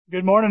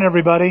Good morning,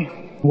 everybody.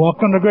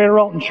 Welcome to Greater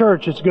Alton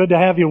Church. It's good to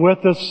have you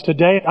with us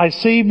today. I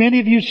see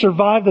many of you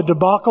survived the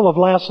debacle of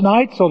last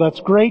night, so that's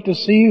great to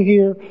see you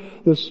here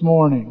this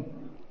morning.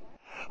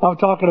 I'm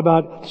talking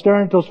about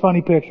staring at those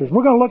funny pictures.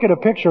 We're going to look at a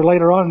picture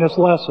later on in this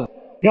lesson.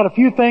 Got a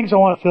few things I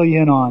want to fill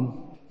you in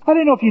on. I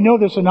don't know if you know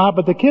this or not,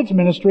 but the kids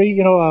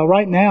ministry,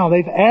 right now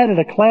they've added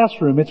a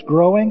classroom. It's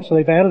growing, so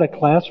they've added a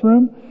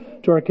classroom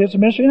to our kids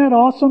ministry. Isn't that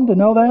awesome to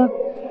know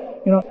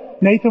that?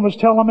 Nathan was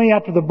telling me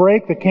after the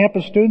break, the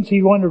campus students,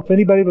 he wondered if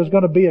anybody was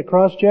going to be at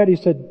CrossJet. He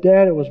said,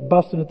 Dad, it was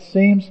busting at the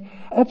seams.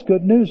 That's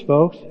good news,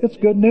 folks. It's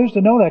good news to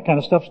know that kind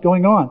of stuff's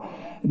going on.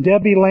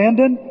 Debbie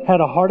Landon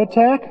had a heart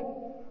attack.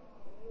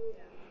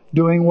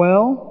 Doing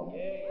well.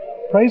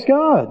 Praise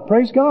God.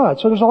 Praise God.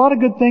 So there's a lot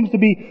of good things to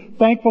be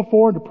thankful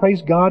for and to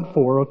praise God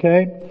for,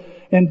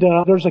 okay? And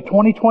there's a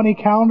 2020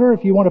 calendar.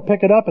 If you want to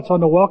pick it up, it's on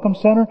the Welcome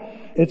Center.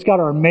 It's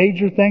got our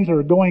major things that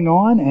are going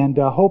on, and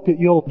hope that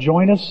you'll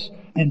join us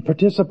and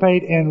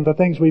participate in the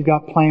things we've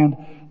got planned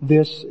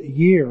this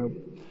year.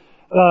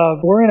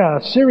 We're in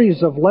a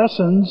series of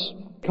lessons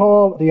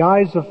called The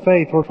Eyes of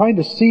Faith. We're trying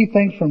to see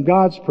things from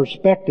God's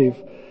perspective.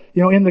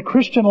 In the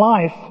Christian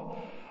life,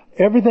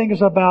 everything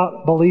is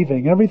about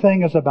believing.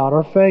 Everything is about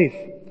our faith.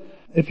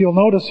 If you'll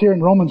notice here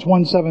in Romans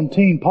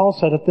 1:17, Paul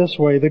said it this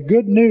way, the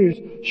good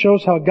news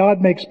shows how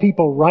God makes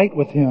people right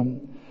with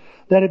Him,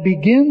 that it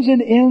begins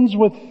and ends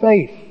with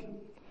faith,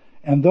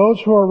 and those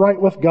who are right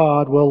with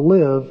God will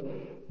live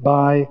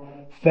by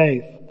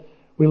faith.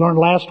 We learned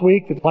last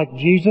week that like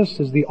Jesus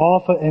is the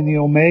Alpha and the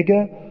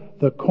Omega,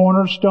 the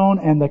cornerstone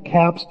and the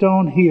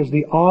capstone, He is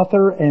the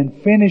author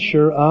and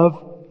finisher of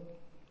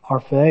our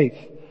faith.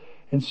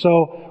 And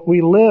so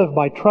we live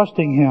by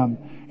trusting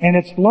Him. And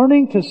it's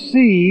learning to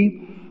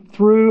see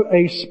through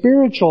a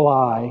spiritual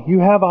eye. You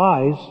have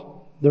eyes,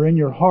 they're in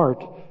your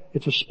heart.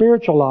 It's a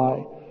spiritual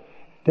eye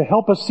to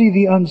help us see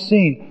the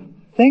unseen.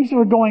 Things that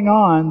are going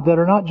on that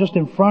are not just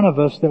in front of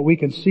us that we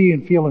can see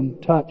and feel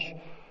and touch,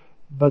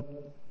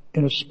 but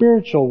in a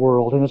spiritual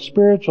world, in a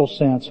spiritual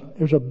sense,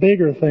 there's a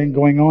bigger thing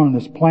going on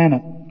this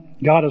planet.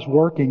 God is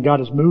working, God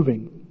is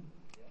moving.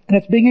 And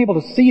it's being able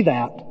to see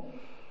that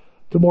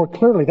to more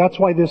clearly. That's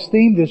why this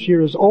theme this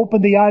year is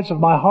open the eyes of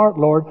my heart,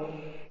 Lord.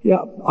 Yeah,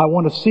 I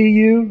want to see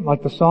you,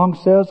 like the song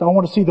says. I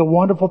want to see the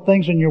wonderful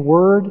things in your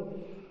word.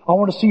 I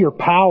want to see your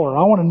power.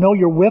 I want to know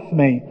you're with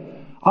me.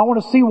 I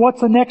want to see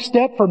what's the next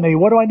step for me.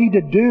 What do I need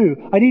to do?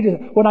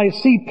 When I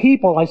see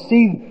people, I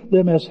see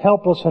them as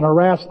helpless and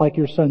harassed like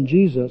your son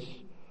Jesus.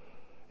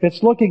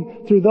 It's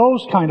looking through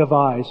those kind of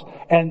eyes.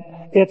 And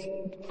it's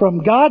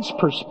from God's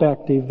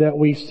perspective that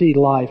we see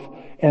life.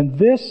 And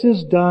this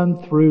is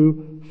done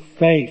through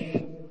faith.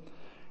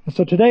 And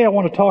so today I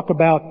want to talk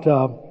about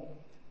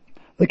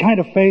the kind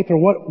of faith, or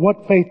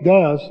what faith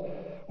does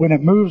when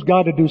it moves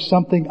God to do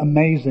something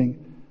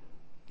amazing.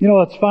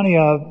 It's funny,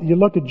 you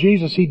look at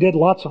Jesus, He did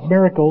lots of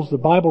miracles. The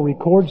Bible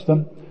records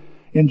them.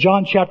 In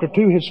John chapter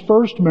 2, His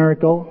first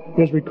miracle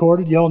is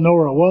recorded. You all know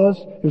where it was.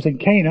 It was in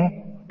Cana,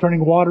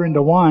 turning water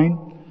into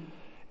wine.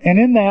 And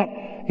in that,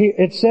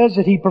 it says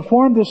that He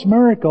performed this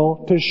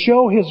miracle to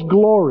show His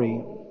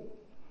glory,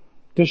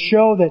 to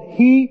show that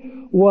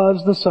He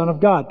was the Son of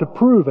God, to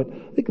prove it.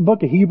 I think the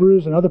book of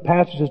Hebrews and other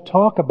passages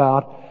talk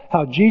about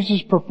how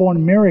Jesus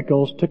performed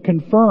miracles to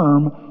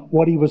confirm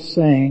what He was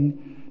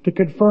saying, to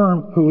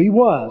confirm who He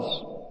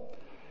was.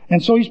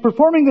 And so He's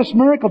performing this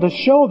miracle to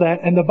show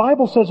that, and the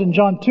Bible says in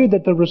John 2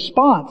 that the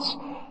response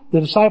the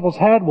disciples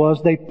had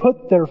was they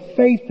put their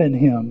faith in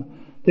Him.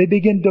 They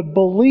began to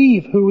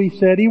believe who He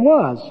said He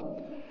was.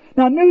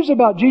 Now news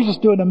about Jesus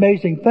doing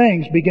amazing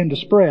things began to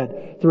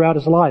spread throughout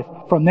His life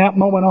from that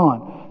moment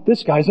on.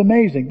 This guy's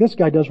amazing. This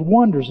guy does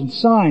wonders and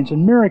signs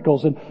and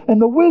miracles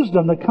and the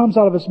wisdom that comes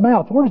out of His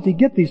mouth. Where does He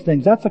get these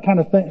things? That's the kind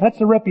of thing, that's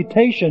the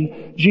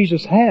reputation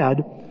Jesus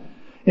had.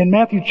 In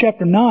Matthew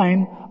chapter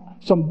 9,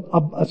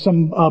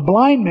 some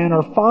blind men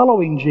are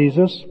following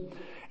Jesus,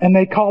 and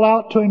they call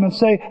out to Him and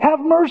say, have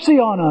mercy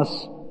on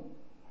us.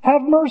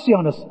 Have mercy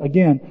on us.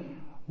 Again,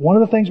 one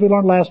of the things we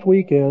learned last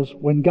week is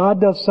when God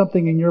does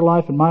something in your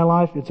life and my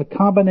life, it's a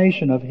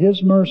combination of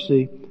His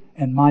mercy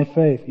and my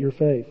faith, your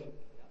faith.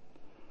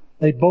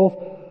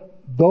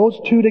 Those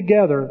two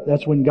together,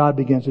 that's when God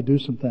begins to do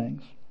some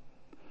things.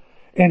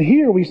 And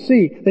here we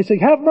see, they say,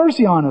 have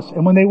mercy on us.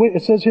 And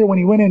it says here, when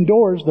He went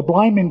indoors, the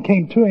blind men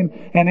came to Him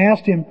and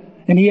asked Him,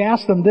 and He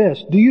asked them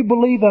this, do you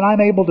believe that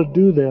I'm able to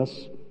do this?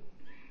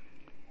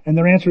 And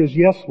their answer is,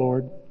 yes,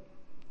 Lord.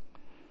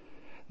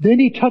 Then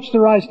He touched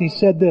their eyes and He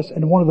said this,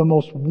 and one of the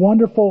most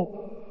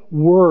wonderful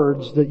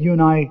words that you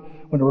and I,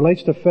 when it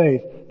relates to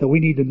faith, that we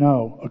need to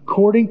know.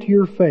 According to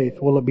your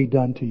faith will it be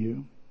done to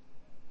you.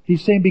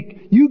 He's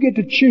saying, you get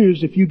to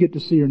choose if you get to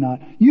see or not.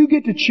 You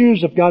get to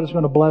choose if God is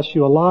going to bless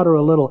you a lot or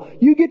a little.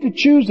 You get to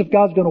choose if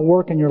God's going to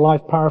work in your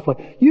life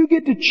powerfully. You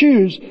get to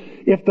choose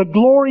if the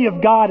glory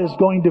of God is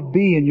going to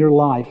be in your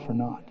life or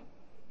not.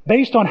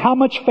 Based on how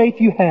much faith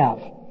you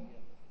have.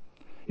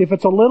 If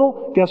it's a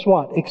little, guess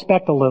what?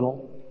 Expect a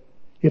little.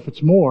 If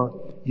it's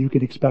more, you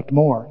can expect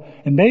more.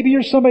 And maybe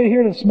you're somebody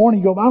here this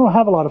morning, you go, I don't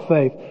have a lot of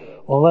faith.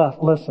 Well,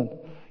 listen.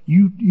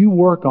 You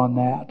work on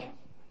that.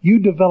 You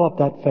develop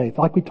that faith,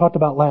 like we talked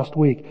about last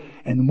week.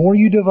 And the more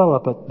you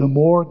develop it, the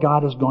more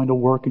God is going to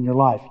work in your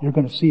life. You're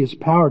going to see His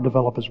power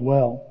develop as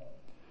well.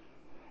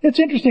 It's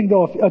interesting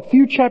though, a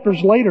few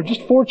chapters later,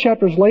 just 4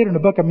 chapters later in the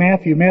book of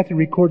Matthew, Matthew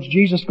records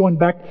Jesus going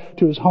back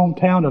to his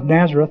hometown of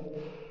Nazareth.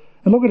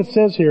 And look what it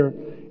says here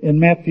in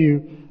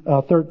Matthew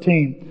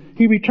 13.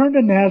 He returned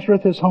to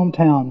Nazareth, his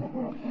hometown.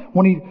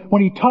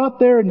 When he taught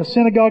there in the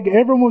synagogue,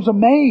 everyone was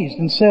amazed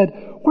and said,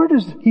 "Where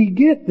does he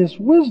get this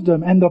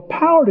wisdom and the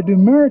power to do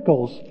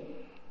miracles?"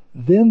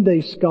 Then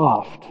they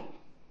scoffed.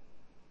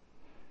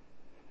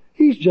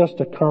 "He's just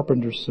a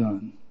carpenter's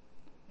son.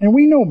 And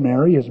we know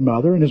Mary, his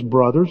mother, and his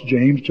brothers,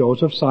 James,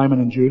 Joseph,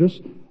 Simon, and Judas.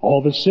 All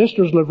of his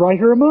sisters live right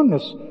here among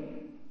us.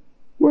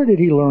 Where did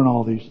he learn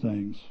all these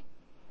things?"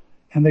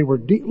 And they were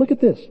look at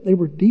this. They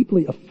were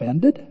deeply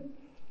offended.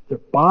 They're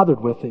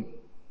bothered with him.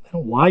 They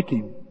don't like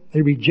him.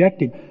 They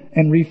reject him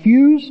and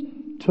refuse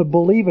to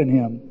believe in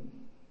him.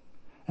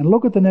 And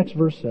look what the next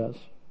verse says.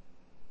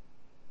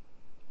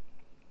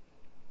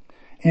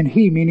 "And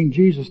he," meaning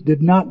Jesus,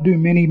 "did not do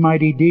many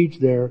mighty deeds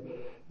there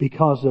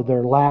because of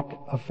their lack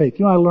of faith."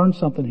 You know, I learned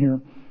something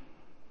here.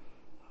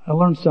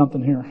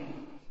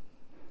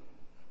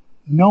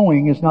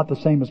 Knowing is not the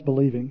same as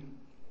believing.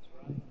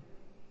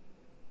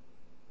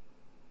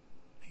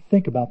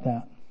 Think about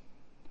that.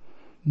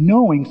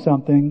 Knowing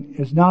something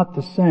is not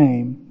the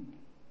same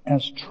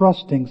as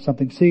trusting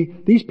something. See,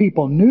 these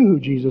people knew who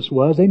Jesus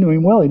was. They knew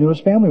him well. They knew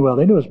his family well.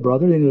 They knew his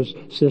brother. They knew his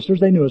sisters.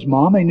 They knew his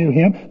mom. They knew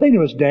him. They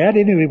knew his dad.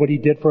 They knew what he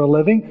did for a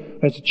living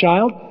as a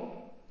child.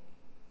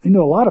 They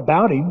knew a lot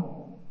about him.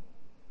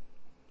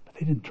 But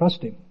they didn't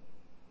trust him.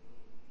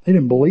 They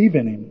didn't believe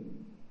in him.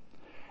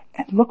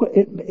 And look,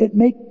 it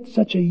made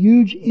such a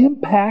huge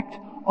impact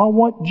on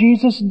what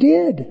Jesus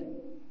did.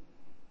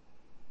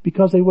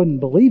 Because they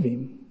wouldn't believe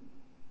him.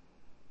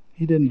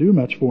 He didn't do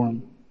much for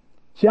them.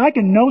 See, I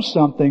can know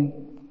something,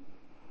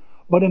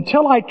 but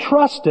until I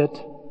trust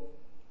it,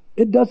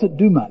 it doesn't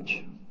do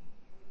much.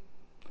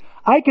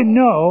 I can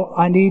know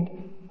I need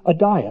a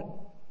diet.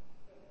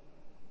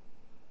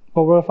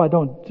 But what if I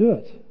don't do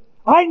it?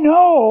 I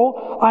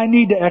know I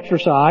need to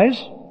exercise,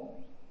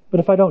 but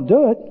if I don't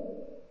do it,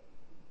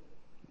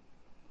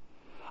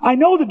 I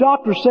know the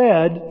doctor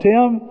said,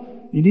 "Tim,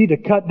 you need to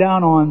cut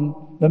down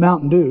on the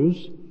Mountain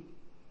Dews."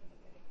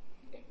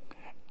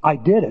 I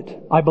did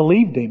it. I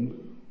believed him.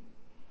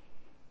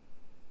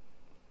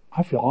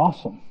 I feel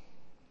awesome.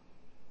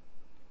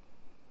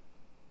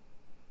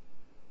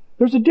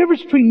 There's a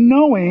difference between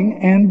knowing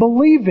and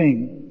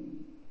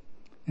believing.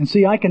 And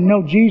see, I can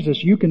know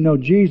Jesus, you can know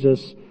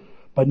Jesus,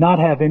 but not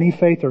have any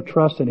faith or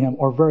trust in him,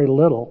 or very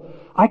little.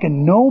 I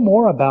can know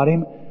more about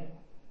him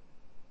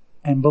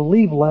and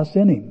believe less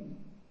in him.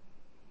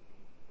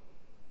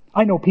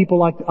 I know people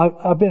like,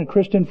 I've been a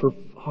Christian for,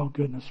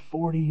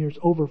 40 years,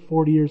 over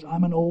 40 years.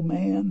 I'm an old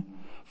man.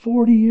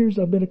 40 years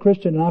I've been a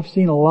Christian, and I've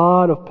seen a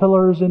lot of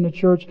pillars in the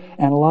church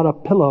and a lot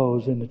of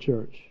pillows in the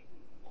church.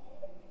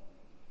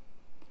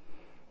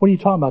 What are you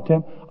talking about,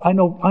 Tim? I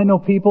know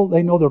people,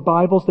 they know their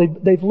Bibles,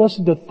 they've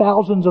listened to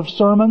thousands of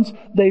sermons,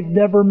 they've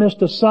never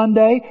missed a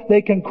Sunday,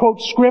 they can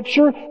quote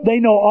scripture, they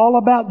know all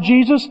about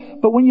Jesus,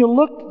 but when you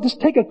look,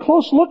 just take a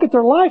close look at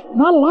their life,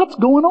 not a lot's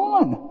going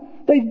on.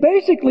 They've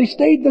basically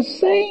stayed the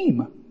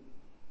same.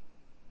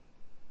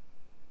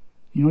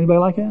 You know anybody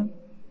like that?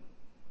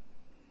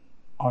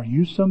 Are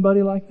you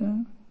somebody like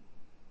that?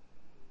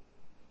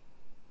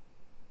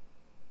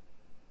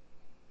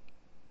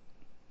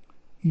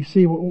 You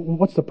see,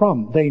 what's the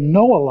problem? They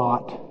know a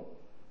lot,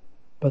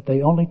 but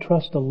they only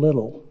trust a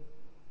little.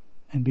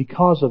 And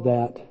because of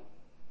that,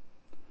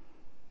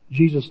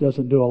 Jesus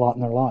doesn't do a lot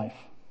in their life.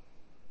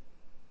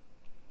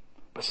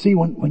 But see,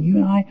 when you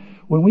and I,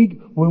 when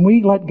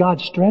we let God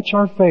stretch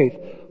our faith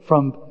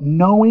from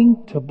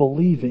knowing to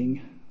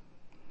believing,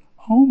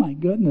 oh my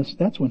goodness,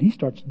 that's when He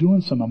starts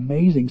doing some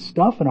amazing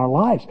stuff in our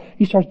lives.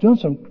 He starts doing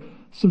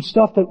some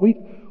stuff that we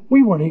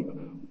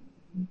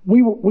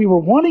were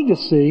wanting to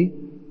see,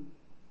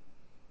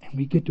 and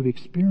we get to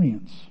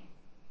experience.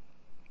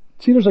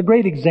 See, there's a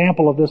great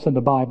example of this in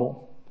the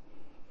Bible.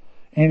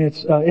 And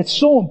it's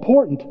so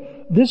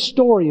important. This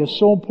story is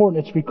so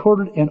important. It's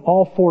recorded in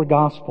all 4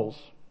 Gospels.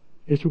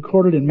 It's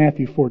recorded in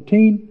Matthew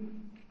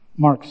 14,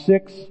 Mark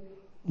 6,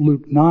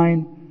 Luke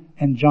 9,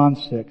 and John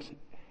 6.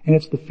 And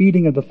it's the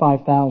feeding of the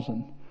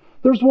 5,000.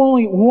 There's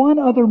only one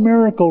other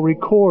miracle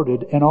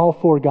recorded in all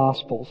 4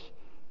 Gospels.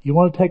 You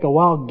want to take a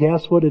wild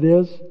guess what it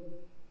is?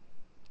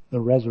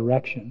 The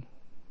resurrection.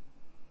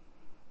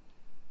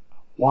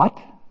 What?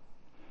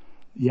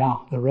 Yeah,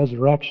 the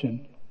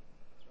resurrection.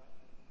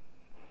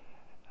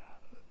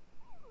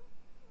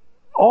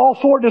 All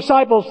 4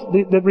 disciples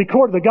that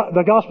recorded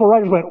the gospel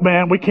writers went,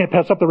 man, we can't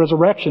pass up the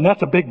resurrection.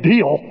 That's a big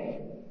deal.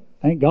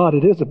 Thank God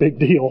it is a big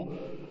deal.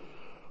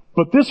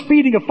 But this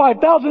feeding of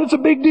 5,000, it's a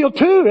big deal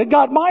too. It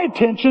got my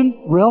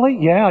attention. Really?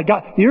 Yeah,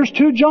 here's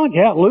 2 John.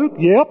 Yeah, Luke.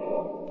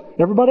 Yep.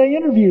 Everybody I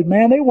interviewed,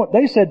 man,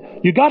 they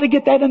said, you got to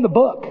get that in the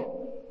book.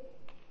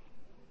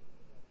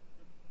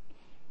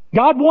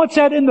 God wants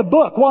that in the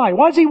book. Why?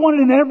 Why does He want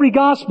it in every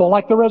gospel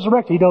like the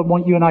resurrection? He doesn't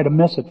want you and I to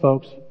miss it,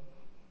 folks.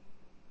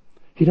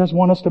 He doesn't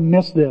want us to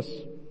miss this.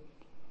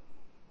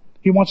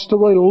 He wants to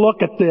really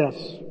look at this.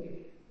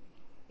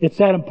 It's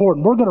that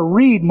important. We're going to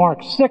read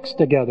Mark 6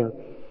 together.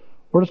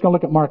 We're just going to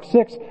look at Mark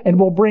 6, and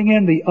we'll bring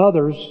in the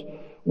others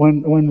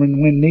when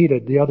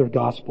needed, the other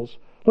gospels.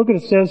 Look what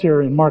it says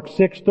here in Mark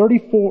 6,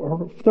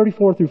 34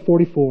 through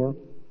 44.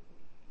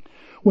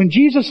 When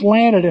Jesus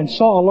landed and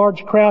saw a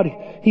large crowd,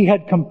 He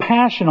had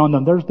compassion on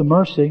them. There's the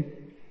mercy.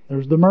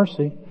 There's the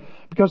mercy.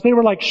 Because they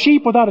were like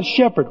sheep without a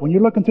shepherd. When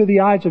you're looking through the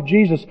eyes of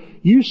Jesus,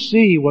 you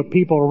see what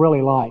people are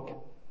really like.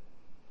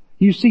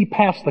 You see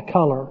past the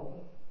color.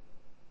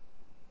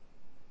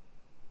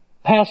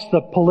 Past the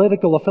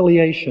political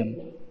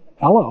affiliation.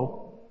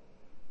 Hello.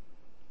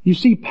 You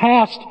see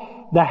past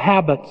the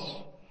habits.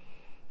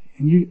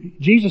 And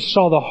Jesus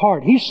saw the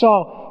heart. He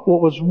saw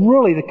what was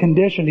really the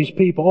condition of these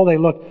people. Oh,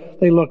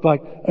 they look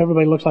like,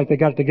 everybody looks like they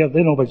got it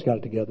together. Nobody's got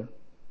it together.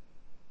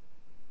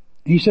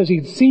 He says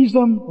He sees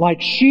them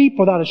like sheep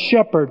without a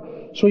shepherd.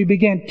 So He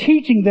began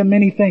teaching them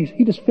many things.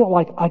 He just felt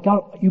like,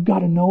 you got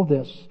to know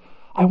this.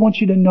 I want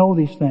you to know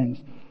these things.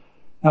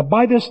 Now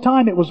by this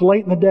time it was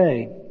late in the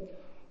day.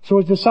 So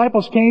His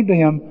disciples came to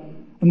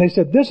Him and they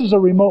said, this is a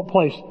remote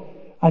place.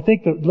 I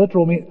think the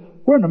literal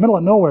meaning, we're in the middle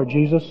of nowhere,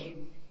 Jesus.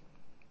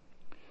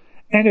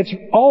 And it's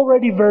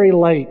already very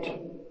late.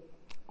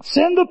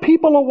 Send the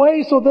people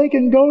away so they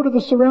can go to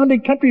the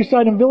surrounding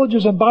countryside and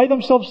villages and buy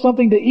themselves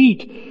something to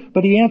eat.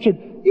 But He answered,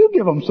 you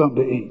give them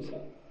something to eat.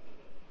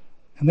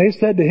 And they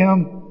said to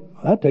Him,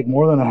 that'd take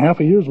more than a half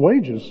a year's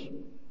wages.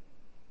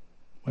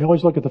 We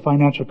always look at the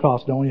financial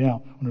cost, don't we? Yeah,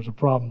 when there's a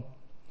problem.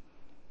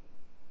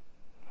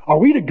 Are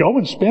we to go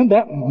and spend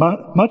that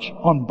much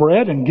on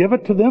bread and give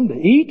it to them to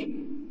eat?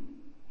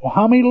 Well,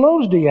 how many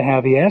loaves do you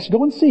have? He asked.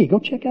 Go and see. Go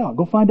check out.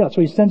 Go find out.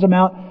 So He sends them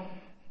out.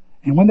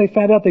 And when they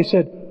found out, they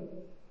said,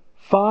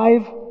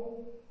 5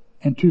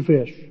 and 2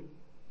 fish.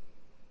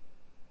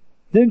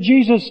 Then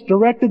Jesus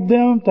directed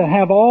them to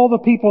have all the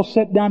people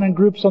sit down in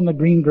groups on the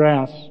green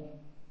grass.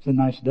 It's a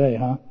nice day,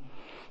 huh?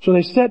 So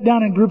they sat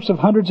down in groups of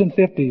hundreds and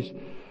fifties.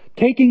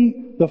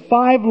 Taking the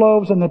 5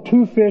 loaves and the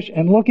 2 fish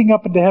and looking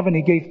up into heaven,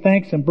 He gave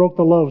thanks and broke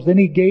the loaves. Then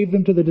He gave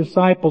them to the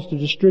disciples to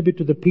distribute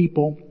to the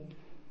people.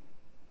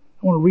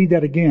 I want to read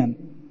that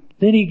again.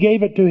 Then He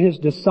gave it to His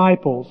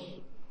disciples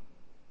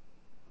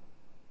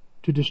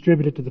to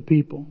distribute it to the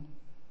people.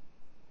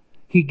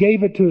 He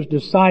gave it to His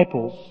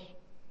disciples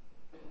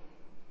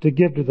to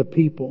give to the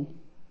people.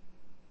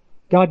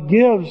 God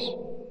gives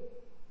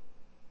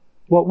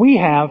what we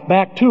have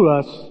back to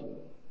us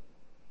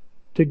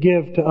to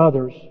give to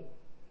others.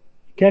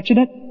 Catching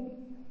it?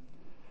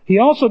 He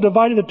also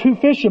divided the 2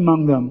 fish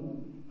among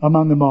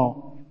them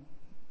all.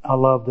 I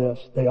love this.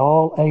 They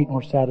all ate and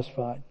were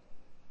satisfied.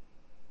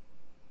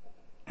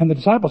 And the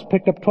disciples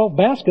picked up 12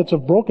 baskets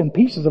of broken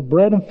pieces of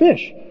bread and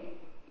fish.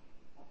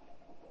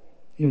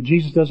 You know,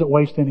 Jesus doesn't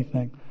waste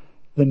anything.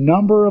 The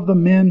number of the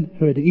men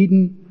who had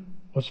eaten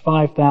was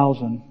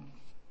 5,000.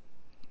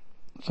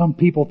 Some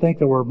people think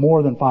there were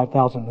more than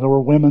 5,000. There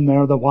were women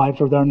there, the wives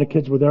were there, and the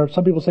kids were there.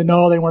 Some people say,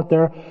 no, they weren't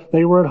there.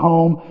 They were at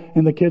home,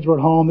 and the kids were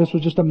at home. This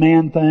was just a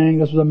man thing.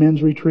 This was a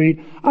men's retreat.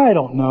 I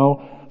don't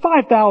know.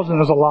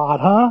 5,000 is a lot,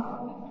 huh?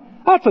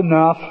 That's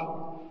enough.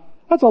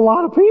 That's a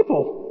lot of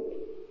people.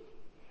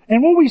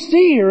 And what we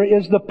see here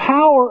is the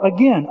power,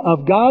 again,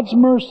 of God's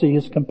mercy,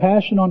 His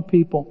compassion on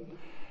people,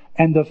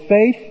 and the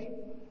faith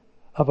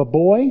of a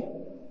boy,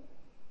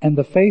 and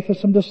the faith of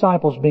some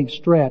disciples being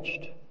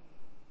stretched.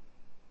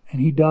 And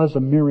He does a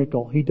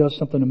miracle. He does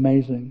something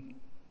amazing.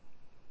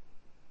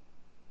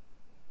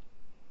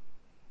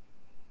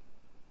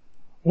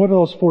 What are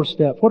those 4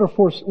 steps? What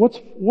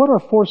are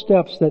 4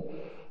 steps that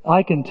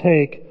I can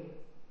take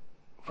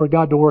for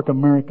God to work a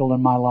miracle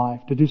in my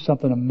life, to do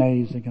something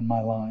amazing in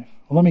my life?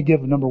 Well, let me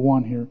give number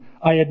 1 here.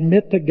 I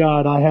admit to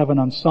God I have an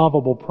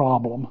unsolvable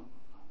problem.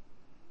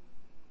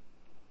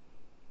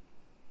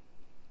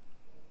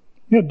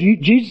 You know,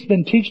 Jesus has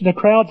been teaching the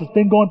crowds. It's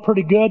been going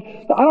pretty good.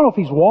 I don't know if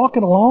He's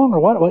walking along or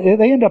what.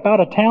 They end up out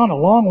of town, a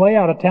long way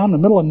out of town, in the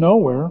middle of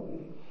nowhere.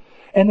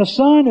 And the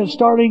sun is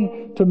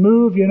starting to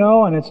move, you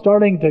know, and it's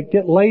starting to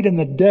get late in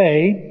the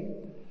day.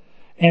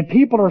 And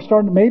people are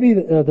starting, maybe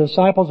the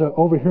disciples are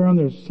overhearing,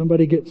 there's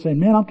somebody saying,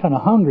 man, I'm kind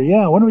of hungry.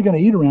 Yeah, when are we going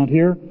to eat around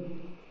here?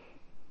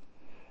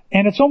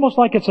 And it's almost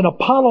like it's an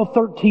Apollo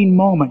 13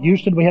 moment.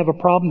 Houston, we have a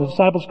problem. The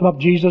disciples come up,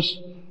 Jesus,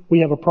 we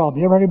have a problem.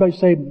 You ever heard anybody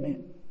say,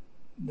 man,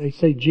 they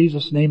say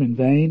Jesus' name in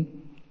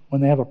vain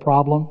when they have a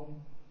problem?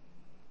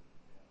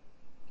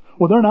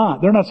 Well, they're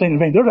not. They're not saying in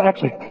vain. They're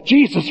actually,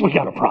 Jesus, we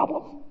got a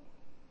problem.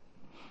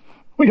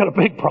 We got a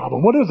big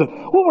problem. What is it?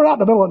 Well, we're out in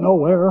the middle of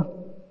nowhere.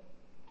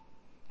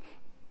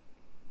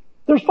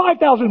 There's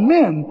 5,000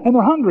 men and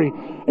they're hungry.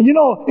 And you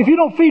know, if you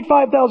don't feed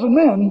 5,000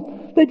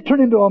 men, they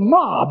turn into a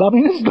mob. I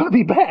mean, this is going to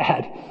be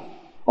bad.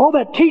 All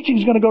that teaching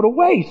is going to go to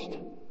waste.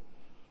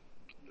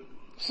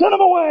 Send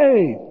them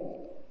away.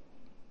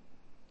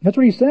 That's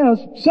what He says.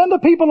 Send the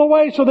people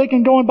away so they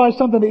can go and buy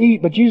something to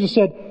eat. But Jesus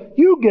said,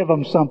 you give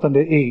them something to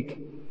eat.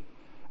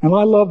 And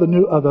I love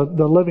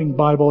the Living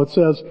Bible. It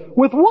says,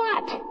 with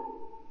what?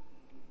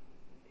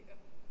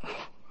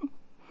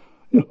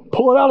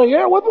 Pull it out of the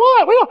air. With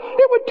what?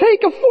 It would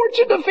take a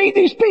fortune to feed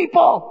these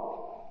people.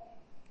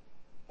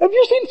 Have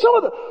you seen some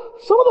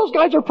of those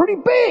guys are pretty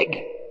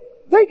big.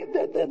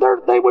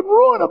 They would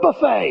ruin a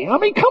buffet. I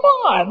mean, come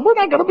on. We're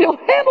not going to be able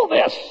to handle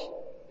this.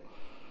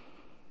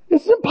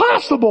 It's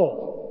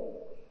impossible.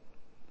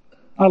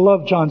 I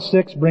love John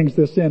 6 brings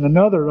this in.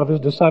 Another of his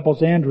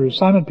disciples, Andrew,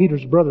 Simon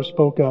Peter's brother,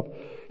 spoke up.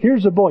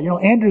 Here's a boy.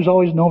 Andrew's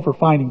always known for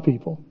finding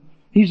people.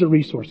 He's a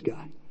resource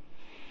guy.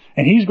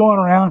 And he's going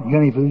around, you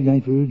got any food, you got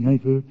any food, you got any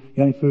food, you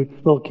got any food?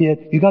 Little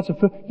kid, you got some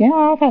food? Yeah,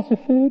 I got some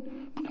food.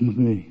 Come with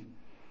me.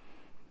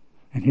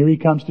 And here he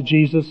comes to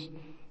Jesus.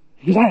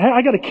 He goes,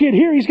 I got a kid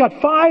here, he's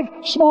got 5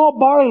 small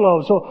barley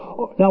loaves.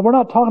 So, now we're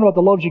not talking about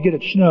the loaves you get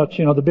at Schnucks,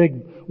 the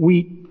big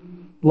wheat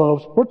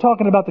loaves. We're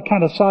talking about the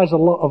kind of size of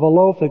a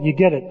loaf that you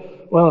get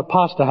at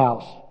Pasta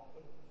House.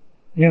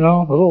 The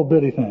little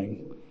bitty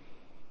thing.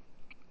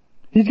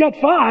 He's got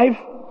 5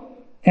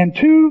 and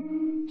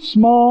 2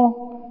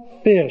 small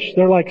fish.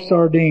 They're like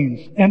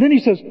sardines. And then he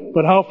says,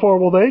 but how far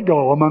will they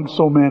go among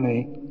so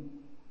many?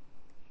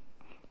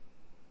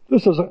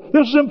 This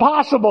is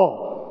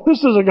impossible. This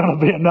isn't going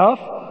to be enough.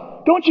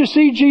 Don't you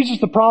see, Jesus,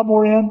 the problem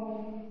we're in?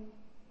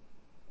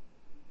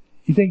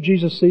 You think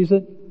Jesus sees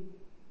it?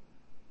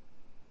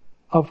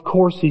 Of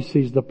course he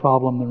sees the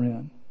problem they're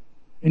in.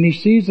 And he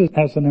sees it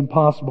as an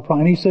impossible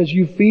problem. And he says,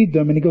 you feed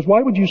them. And he goes,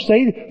 why would you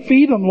say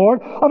feed them,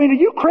 Lord? I mean, are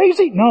you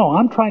crazy? No,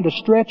 I'm trying to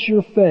stretch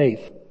your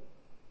faith.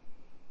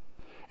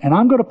 And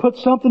I'm going to put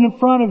something in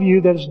front of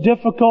you that is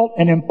difficult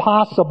and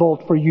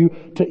impossible for you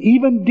to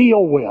even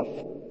deal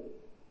with.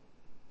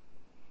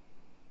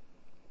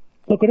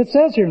 Look what it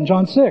says here in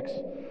John 6.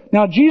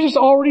 Now Jesus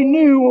already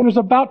knew what he was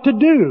about to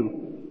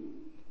do,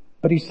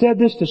 but he said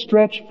this to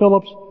stretch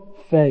Philip's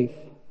faith.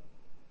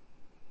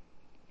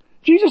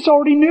 Jesus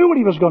already knew what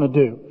he was going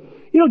to do.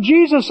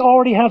 Jesus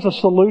already has a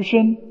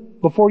solution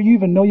before you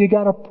even know you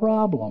got a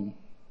problem.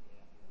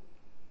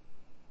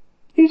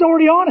 He's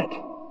already on it.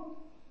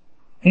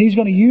 And he's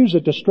going to use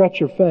it to stretch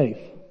your faith.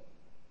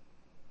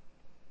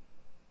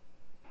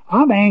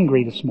 I'm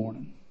angry this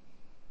morning.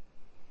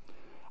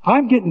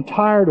 I'm getting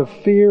tired of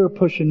fear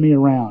pushing me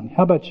around.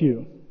 How about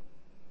you?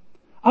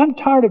 I'm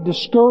tired of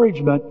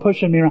discouragement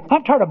pushing me around.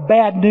 I'm tired of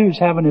bad news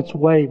having its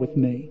way with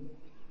me.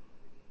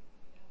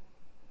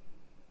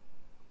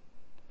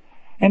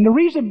 And the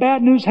reason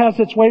bad news has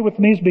its way with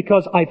me is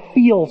because I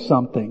feel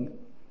something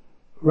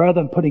rather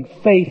than putting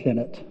faith in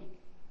it.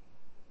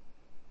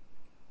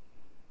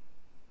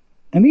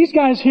 And these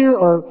guys here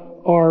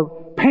are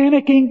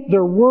panicking,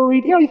 they're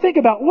worried. You think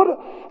about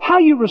how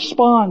you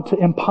respond to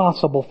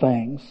impossible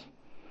things.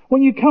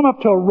 When you come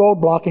up to a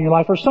roadblock in your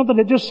life or something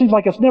that just seems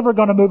like it's never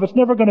going to move, it's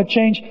never going to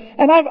change.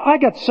 And I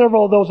got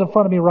several of those in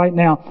front of me right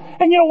now.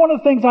 And one of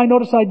the things I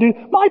notice I do,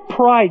 my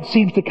pride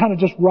seems to kind of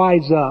just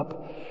rise up.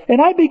 And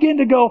I begin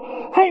to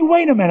go, hey,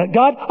 wait a minute,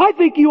 God, I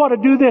think you ought to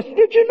do this.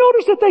 Did you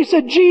notice that they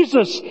said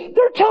Jesus?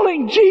 They're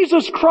telling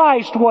Jesus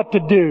Christ what to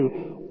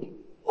do.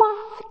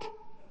 What?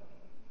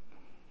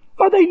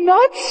 Are they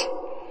nuts?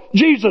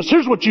 Jesus,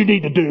 here's what you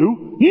need to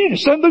do. You need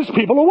to send these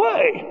people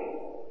away.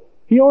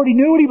 He already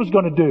knew what he was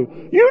going to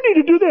do. You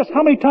need to do this.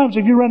 How many times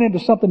have you run into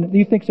something that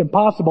you think's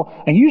impossible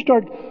and you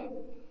start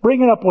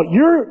bringing up what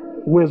your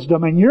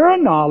wisdom and your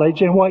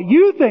knowledge and what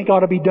you think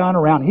ought to be done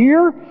around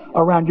here,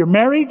 around your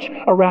marriage,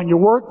 around your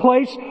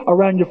workplace,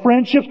 around your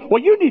friendships?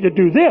 Well, you need to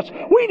do this.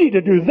 We need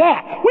to do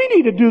that. We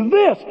need to do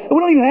this. And we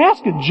don't even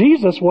ask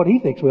Jesus what he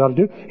thinks we ought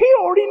to do. He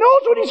already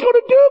knows what he's going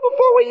to do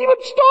before we even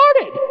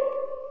started.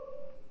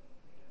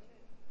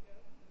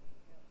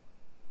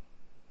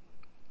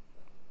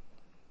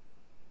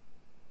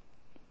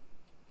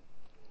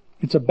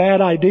 It's a bad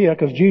idea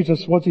because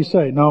Jesus, what's he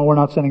say? No, we're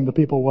not sending the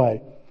people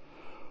away.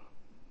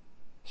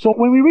 So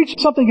when we reach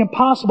something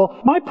impossible,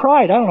 my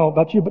pride, I don't know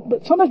about you,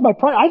 but sometimes my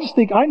pride, I just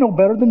think I know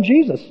better than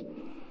Jesus.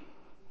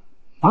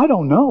 I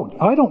don't know.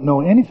 I don't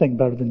know anything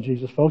better than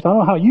Jesus, folks. I don't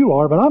know how you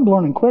are, but I'm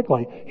learning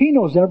quickly. He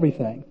knows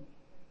everything.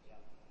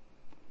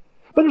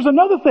 But there's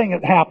another thing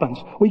that happens.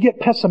 We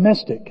get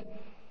pessimistic.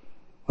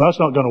 Well, that's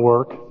not going to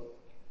work.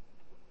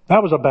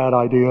 That was a bad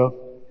idea.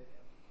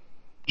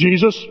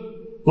 Jesus,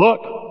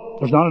 look.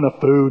 There's not enough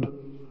food.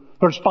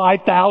 There's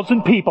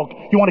 5,000 people.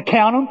 You want to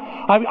count them?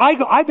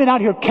 I've been out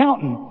here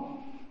counting.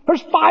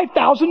 There's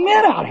 5,000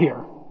 men out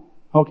here.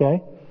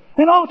 Okay.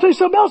 And I'll tell you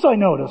something else I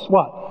noticed.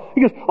 What?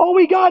 He goes, all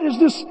we got is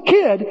this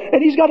kid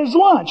and he's got his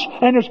lunch.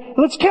 And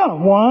let's count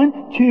them.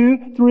 1,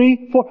 2,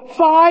 3, 4,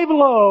 5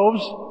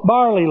 loaves,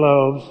 barley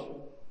loaves.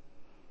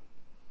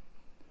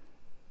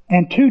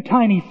 And 2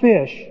 tiny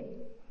fish.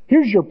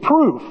 Here's your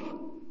proof.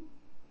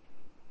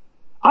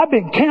 I've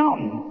been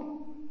counting.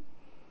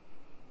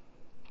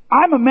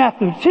 I'm a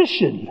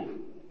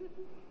mathematician.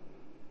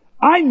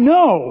 I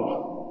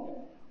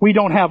know we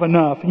don't have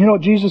enough. You know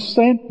what Jesus is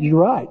saying? You're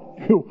right.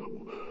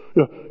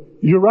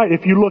 You're right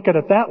if you look at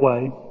it that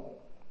way.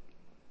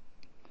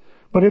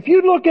 But if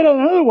you look at it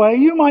another way,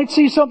 you might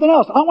see something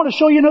else. I want to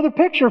show you another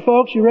picture,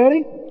 folks. You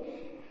ready?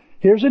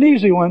 Here's an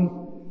easy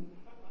one.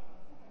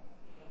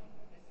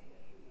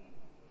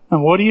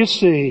 And what do you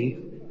see?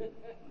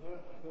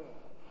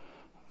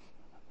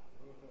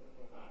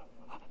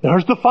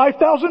 There's the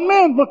 5,000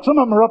 men. Look, some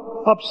of them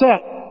are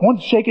upset.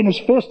 One's shaking his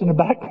fist in the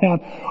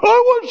background. I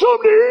want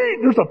something to eat.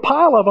 There's a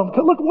pile of them.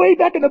 Look way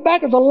back in the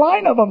back. There's a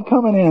line of them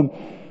coming in.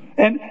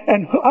 And I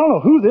don't know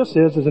who this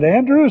is. Is it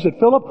Andrew? Is it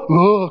Philip?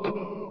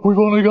 Look, we've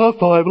only got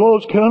 5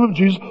 loaves. Count them,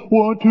 Jesus.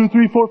 1, 2,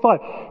 3, 4, 5.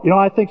 You know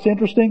what I think's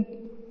interesting?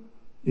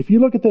 If you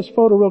look at this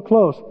photo real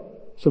close,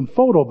 some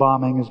photo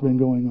bombing has been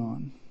going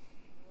on.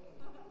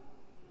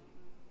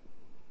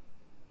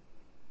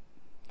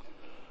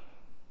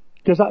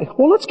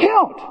 Well, let's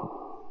count.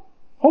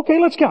 Okay,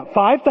 let's count.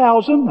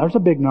 5,000. There's a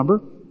big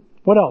number.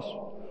 What else?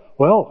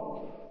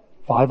 Well,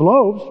 5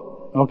 loaves.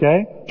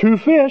 Okay. 2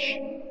 fish.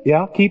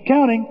 Yeah, keep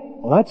counting.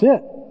 Well, that's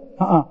it.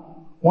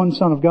 1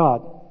 Son of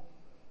God.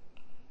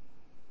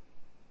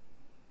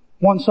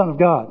 1 Son of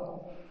God.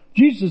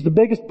 Jesus is the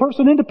biggest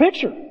person in the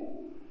picture.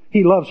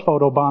 He loves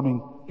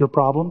photobombing your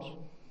problems.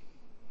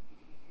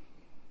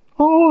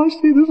 Oh, I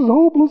see, this is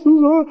hopeless.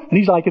 And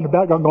he's like in the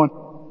background going,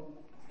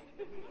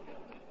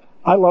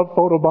 I love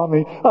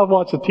photobombing. I've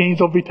watched the teens,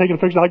 they'll be taking a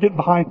picture. I get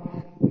behind,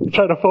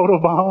 try to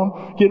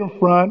photobomb, get in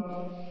front.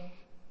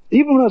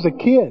 Even when I was a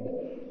kid,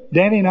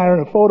 Danny and I are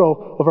in a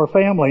photo of our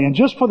family, and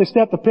just before they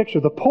snap the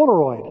picture, the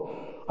Polaroid,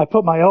 I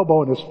put my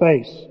elbow in his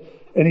face,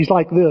 and he's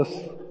like this.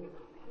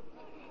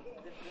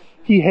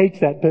 He hates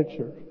that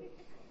picture.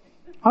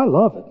 I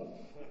love it.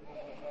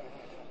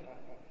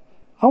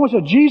 I want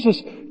you to,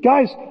 Jesus,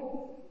 guys,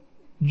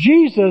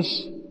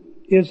 Jesus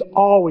is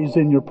always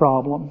in your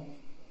problem.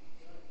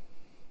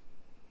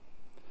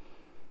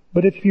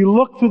 But if you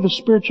look through the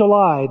spiritual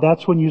eye,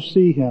 that's when you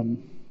see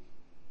Him.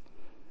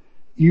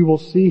 You will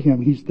see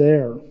Him. He's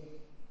there.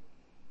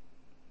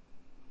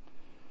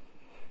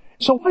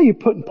 So why are you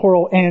putting poor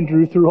old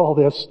Andrew through all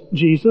this,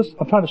 Jesus?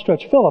 I'm trying to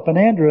stretch Philip and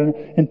Andrew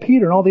and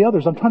Peter and all the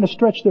others. I'm trying to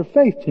stretch their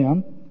faith,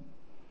 Tim.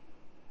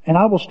 And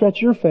I will stretch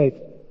your faith.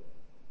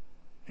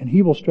 And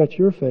He will stretch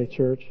your faith,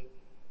 church.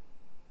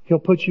 He'll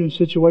put you in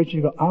situations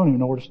you go, I don't even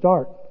know where to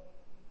start.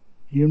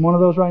 You in one of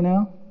those right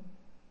now?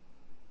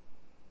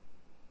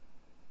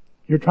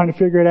 You're trying to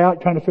figure it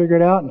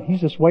out, and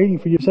He's just waiting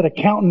for you. Instead of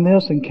counting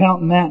this and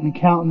counting that and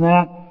counting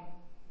that,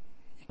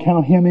 you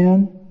count Him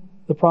in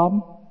the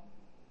problem.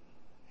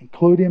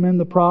 Include Him in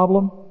the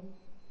problem.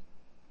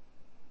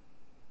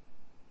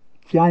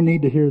 See, I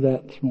need to hear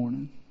that this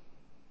morning.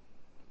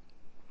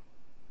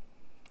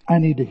 I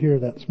need to hear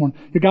that this morning.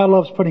 Your God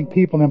loves putting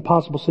people in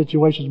impossible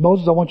situations.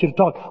 Moses, I want you to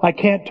talk. I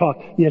can't talk.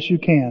 Yes, you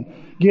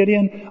can.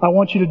 Gideon, I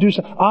want you to do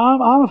something.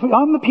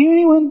 I'm the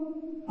puny one.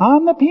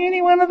 I'm the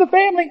puny one of the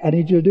family. I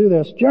need you to do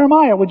this.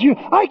 Jeremiah,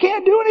 I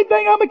can't do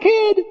anything. I'm a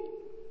kid.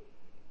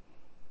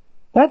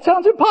 That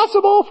sounds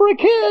impossible for a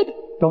kid.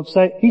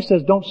 He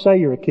says, don't say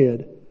you're a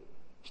kid.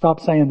 Stop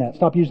saying that.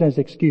 Stop using it as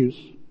an excuse.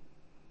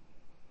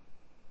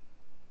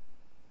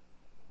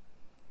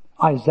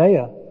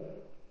 Isaiah,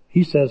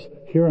 he says,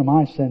 here am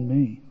I, send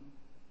me.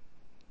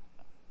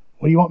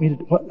 What do you want me to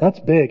do? That's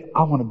big.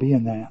 I want to be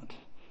in that.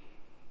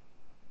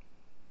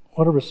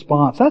 What a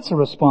response. That's a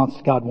response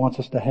God wants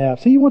us to have.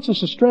 See, He wants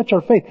us to stretch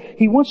our faith.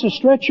 He wants to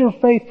stretch your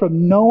faith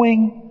from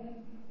knowing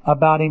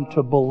about Him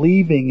to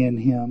believing in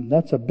Him.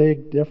 That's a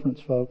big difference,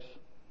 folks.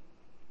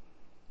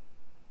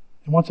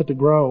 He wants it to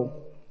grow.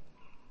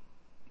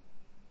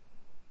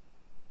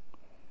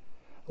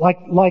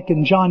 Like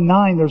in John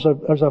 9, there's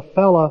a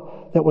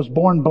fella that was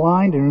born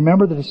blind, and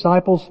remember the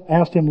disciples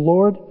asked Him,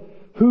 Lord,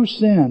 who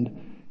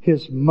sinned?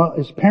 His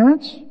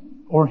parents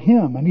or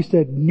him? And He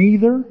said,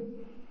 neither.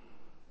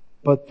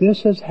 But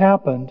this has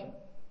happened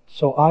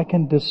so I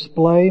can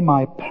display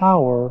my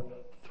power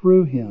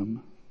through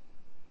him.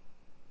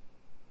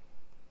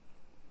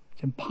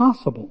 It's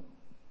impossible.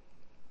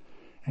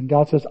 And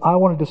God says, I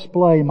want to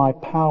display my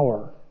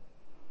power.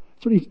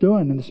 That's what He's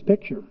doing in this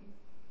picture.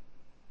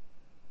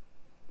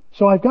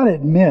 So I've got to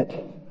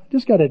admit,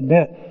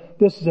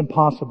 this is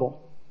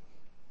impossible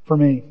for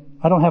me.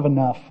 I don't have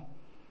enough.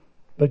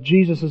 But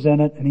Jesus is in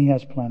it and He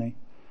has plenty.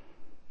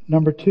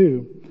 Number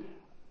 2,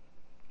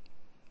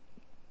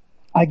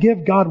 I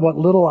give God what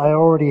little I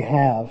already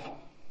have.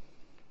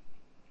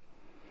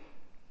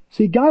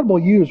 See, God will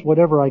use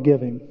whatever I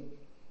give Him.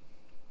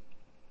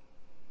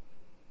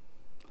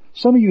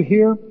 Some of you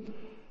here,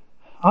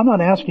 I'm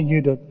not asking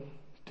you to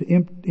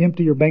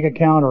empty your bank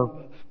account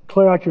or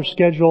clear out your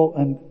schedule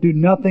and do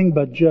nothing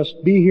but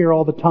just be here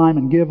all the time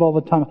and give all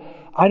the time.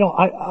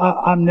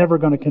 I'm never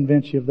going to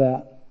convince you of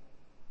that.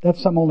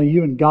 That's something only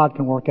you and God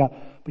can work out.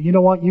 But you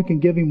know what? You can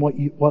give Him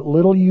what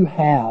little you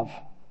have.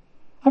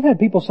 I've had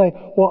people say,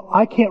 well,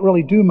 I can't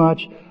really do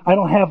much. I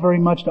don't have very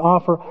much to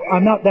offer.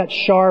 I'm not that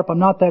sharp. I'm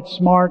not that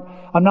smart.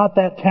 I'm not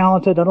that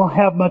talented. I don't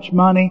have much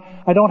money.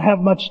 I don't have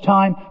much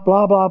time.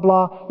 Blah, blah,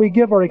 blah. We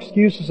give our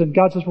excuses and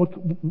God says, well,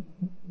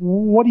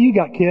 what do you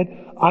got, kid?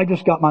 I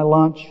just got my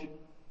lunch. You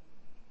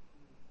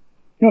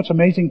know what's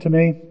amazing to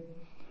me?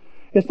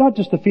 It's not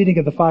just the feeding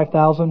of the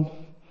 5,000,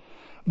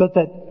 but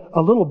that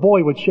a little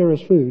boy would share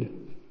his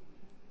food.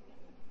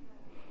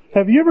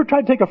 Have you ever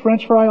tried to take a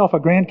French fry off a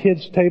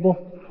grandkid's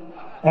table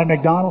at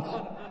McDonald's?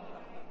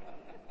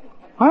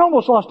 I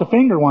almost lost a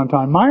finger one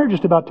time. Meyer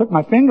just about took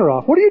my finger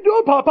off. What are you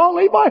doing, Papa? I'll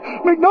leave my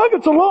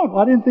McNuggets alone.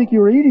 I didn't think you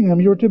were eating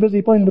them. You were too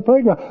busy playing in the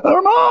playground.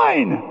 They're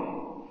mine!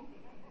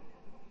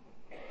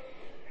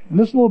 And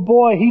this little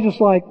boy, he's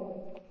just like,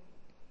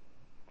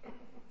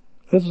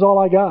 this is all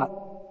I got.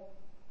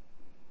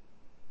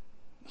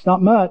 It's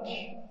not much.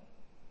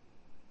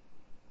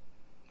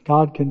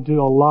 God can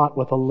do a lot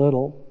with a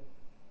little.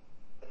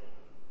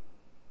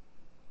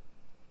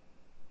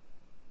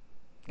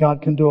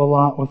 God can do a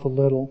lot with a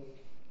little.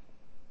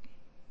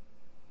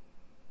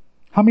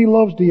 How many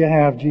loaves do you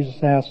have?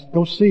 Jesus asked.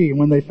 Go see. And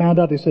when they found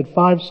out, they said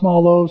 5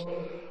 small loaves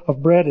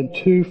of bread and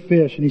 2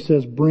 fish. And he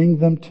says, bring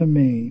them to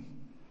me.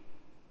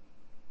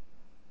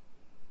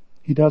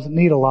 He doesn't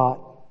need a lot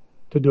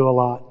to do a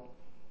lot.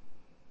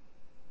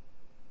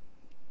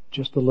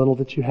 Just the little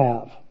that you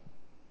have.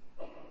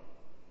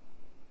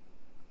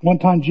 One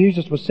time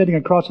Jesus was sitting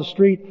across the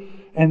street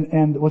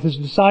and with his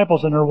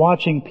disciples, and they're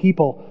watching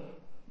people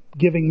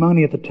giving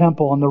money at the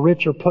temple, and the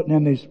rich are putting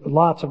in these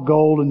lots of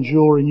gold and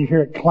jewelry, and you hear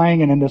it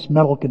clanging in this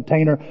metal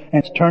container, and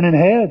it's turning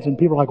heads, and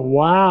people are like,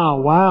 wow,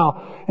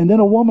 wow. And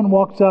then a woman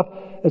walks up.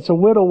 It's a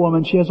widow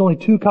woman. She has only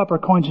 2 copper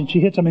coins, and she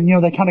hits them, and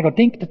they kind of go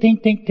dink,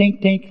 tink, tink,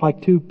 tink, tink,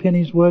 like 2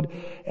 pennies would,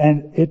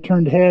 and it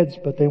turned heads,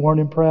 but they weren't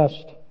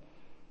impressed.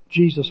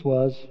 Jesus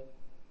was.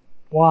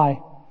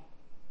 Why?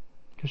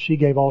 Because she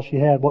gave all she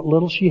had. What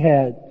little she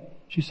had,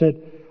 she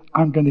said,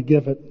 I'm going to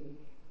give it.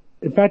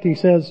 In fact, he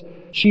says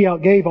she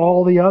outgave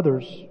all the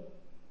others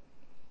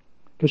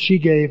because she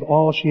gave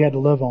all she had to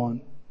live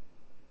on.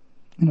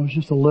 And it was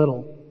just a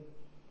little.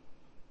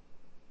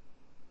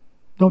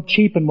 Don't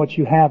cheapen what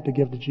you have to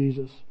give to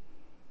Jesus.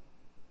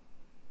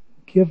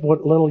 Give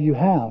what little you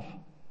have,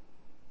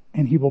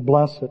 and He will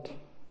bless it.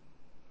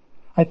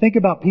 I think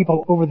about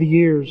people over the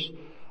years,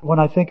 when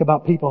I think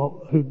about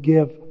people who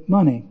give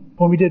money.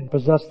 When we did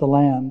Possess the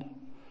Land,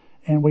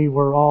 and we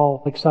were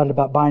all excited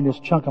about buying this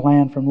chunk of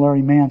land from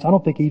Larry Mans. I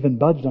don't think he even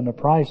budged on the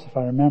price, if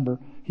I remember.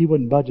 He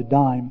wouldn't budge a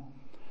dime.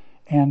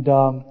 And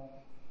so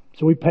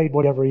we paid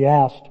whatever he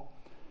asked.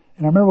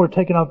 And I remember we're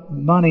taking up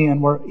money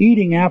and we're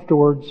eating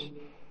afterwards,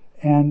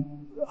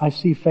 and I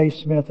see Faye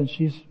Smith, and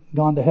she's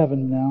gone to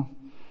heaven now.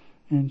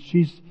 And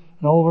she's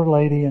an older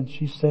lady, and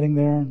she's sitting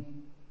there, and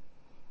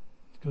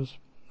she goes,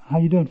 how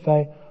you doing,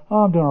 Faye?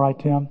 Oh, I'm doing all right,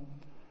 Tim.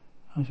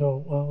 I said,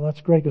 well, that's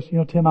great, because,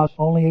 Tim, I was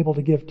only able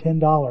to give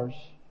 $10.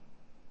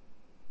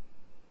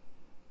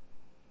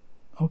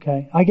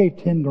 Okay. I gave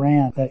 10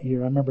 grand that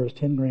year. I remember it was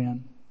 10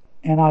 grand.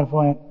 And I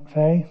went,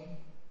 Faye,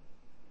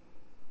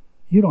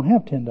 you don't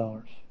have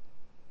 $10.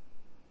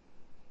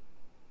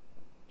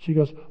 She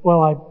goes,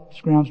 well, I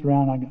scrounged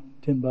around. I got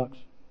 $10.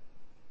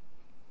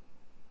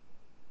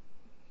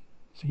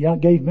 So you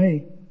outgave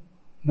me.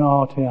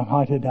 No, Tim,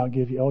 I didn't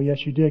outgive you. Oh,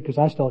 yes, you did, because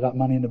I still got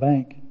money in the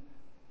bank.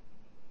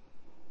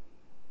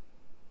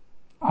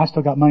 I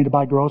still got money to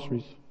buy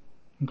groceries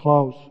and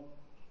clothes.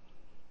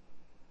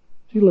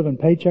 She's living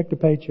paycheck to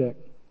paycheck.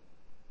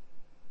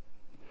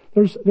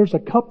 There's a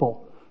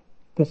couple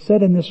that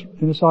sat in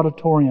this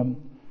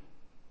auditorium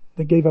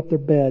that gave up their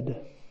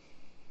bed.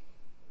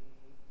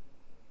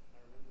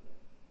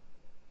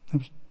 It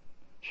was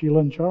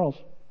Sheila and Charles.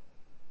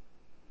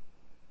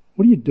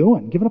 What are you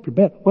doing? Giving up your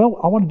bed? Well,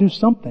 I want to do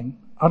something.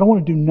 I don't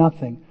want to do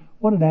nothing.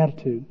 What an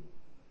attitude.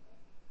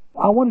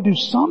 I want to do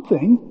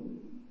something.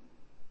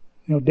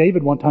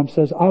 David one time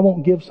says, I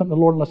won't give something to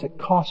the Lord unless it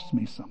costs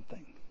me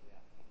something.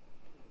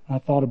 And I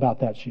thought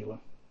about that, Sheila.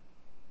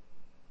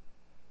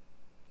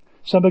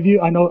 Some of you,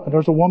 I know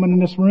there's a woman in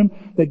this room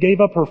that gave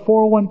up her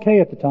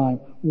 401k at the time,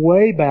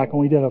 way back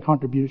when we did a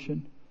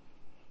contribution.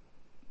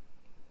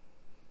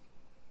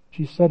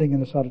 She's sitting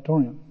in this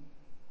auditorium.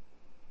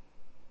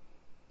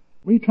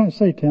 What are you trying to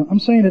say, Tim?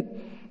 I'm saying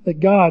that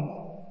God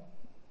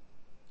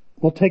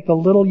will take the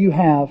little you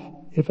have,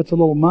 if it's a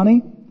little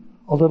money,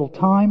 a little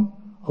time,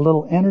 a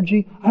little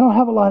energy. I don't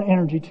have a lot of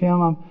energy,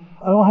 Tim.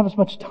 I don't have as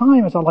much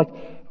time as I'd like.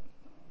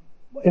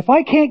 If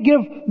I can't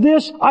give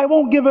this, I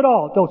won't give it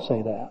all. Don't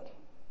say that.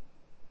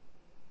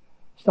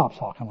 Stop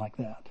talking like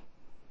that.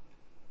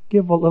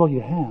 Give what little you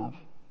have.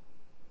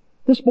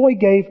 This boy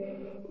gave,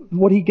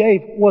 what he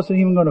gave wasn't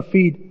even going to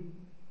feed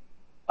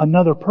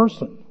another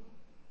person.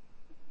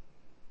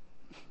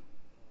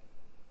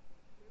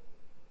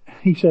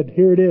 He said,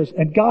 here it is.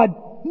 And God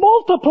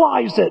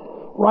multiplies it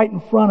right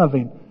in front of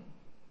him.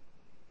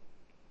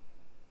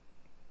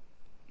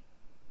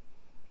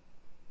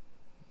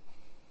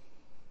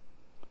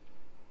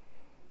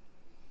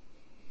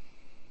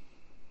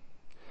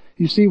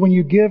 You see, when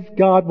you give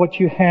God what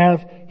you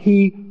have,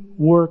 He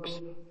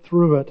works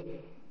through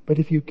it. But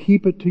if you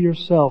keep it to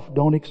yourself,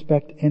 don't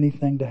expect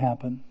anything to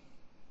happen.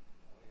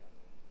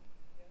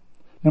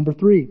 Number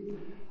 3,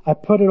 I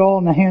put it all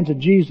in the hands of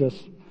Jesus.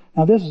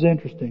 Now this is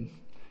interesting.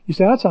 You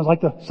say, that sounds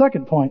like the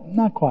second point.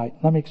 Not quite.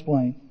 Let me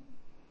explain.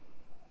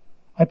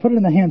 I put it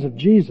in the hands of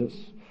Jesus.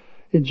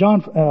 In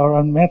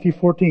Matthew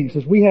 14, he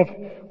says, we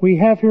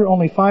have here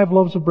only 5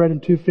 loaves of bread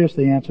and 2 fish,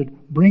 they answered.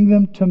 Bring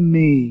them to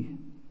me.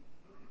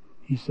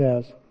 He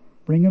says,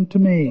 bring them to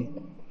me.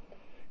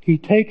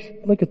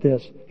 Look at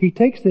this. He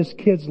takes this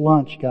kid's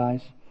lunch,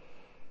 guys,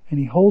 and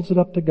he holds it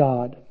up to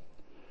God.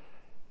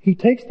 He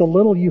takes the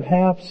little you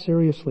have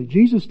seriously.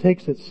 Jesus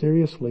takes it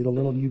seriously, the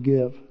little you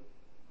give.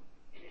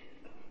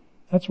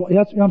 That's what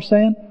I'm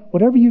saying.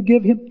 Whatever you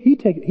give him, he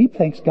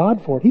thanks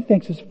God for it. He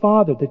thanks his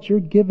Father that you're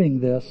giving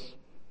this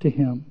to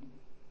him.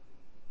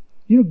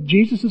 You know,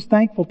 Jesus is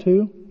thankful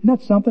too. Isn't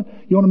that something?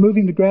 You want to move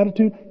him to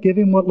gratitude? Give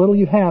him what little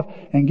you have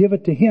and give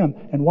it to him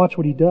and watch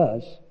what he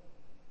does.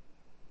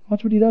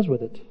 Watch what he does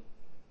with it.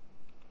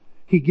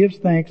 He gives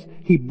thanks.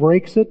 He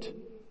breaks it.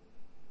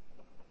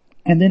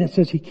 And then it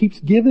says he keeps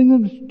giving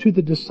them to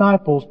the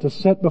disciples to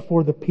set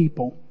before the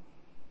people.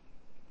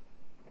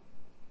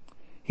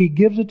 He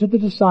gives it to the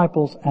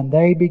disciples and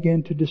they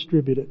begin to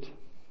distribute it.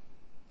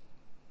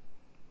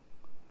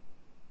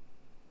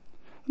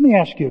 Let me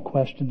ask you a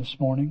question this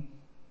morning.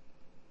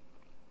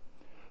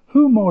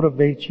 Who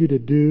motivates you to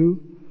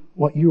do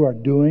what you are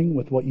doing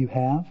with what you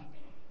have?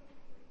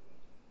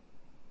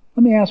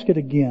 Let me ask it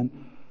again.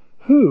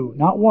 Who,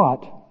 not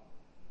what.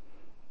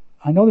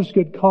 I know there's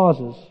good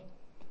causes,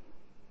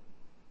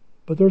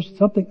 but there's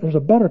a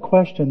better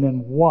question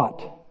than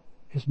what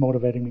is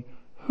motivating me.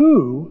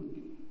 Who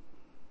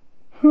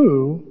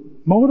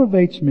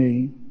motivates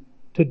me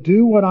to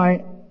do what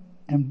I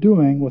am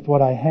doing with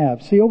what I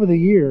have? See, over the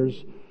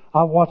years,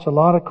 I've watched a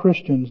lot of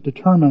Christians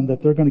determine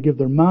that they're going to give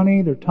their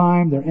money, their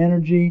time, their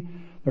energy,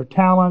 their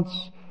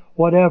talents,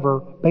 whatever,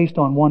 based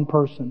on one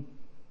person.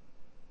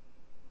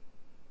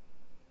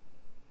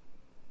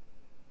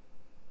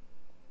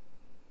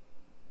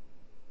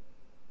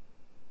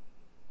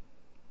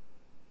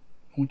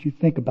 I want you to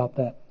think about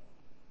that.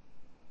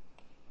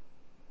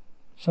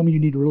 Some of you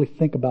need to really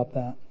think about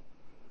that.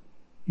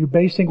 You're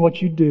basing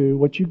what you do,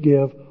 what you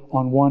give,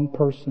 on one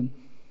person.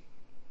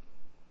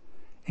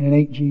 And it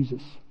ain't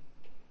Jesus.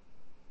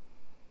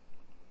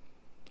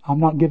 I'm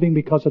not giving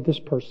because of this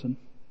person.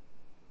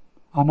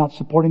 I'm not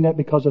supporting that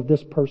because of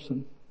this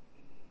person.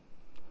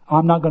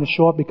 I'm not going to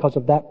show up because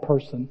of that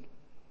person.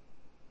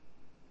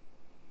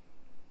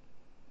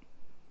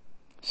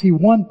 See,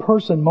 one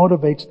person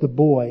motivates the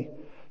boy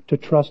to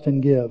trust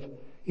and give.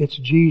 It's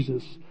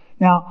Jesus.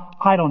 Now,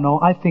 I don't know.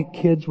 I think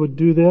kids would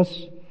do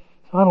this.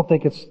 I don't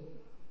think it's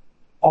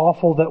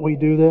awful that we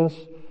do this.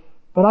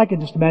 But I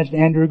can just imagine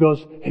Andrew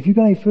goes, "Have you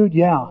got any food?"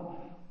 "Yeah."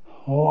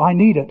 "Oh, I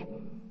need it."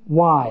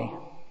 "Why?"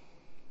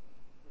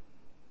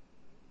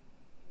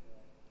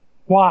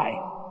 "Why?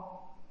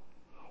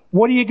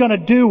 What are you going to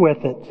do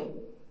with it?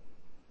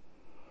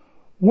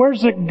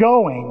 Where's it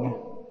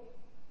going?"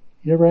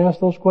 You ever ask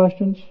those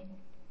questions?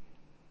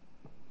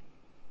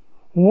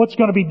 What's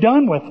going to be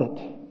done with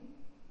it?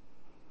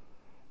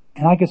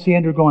 And I can see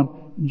Andrew going,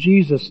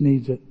 "Jesus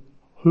needs it."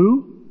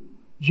 Who?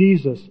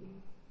 Jesus.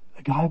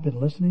 The guy I've been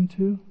listening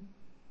to?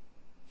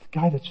 The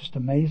guy that's just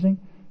amazing?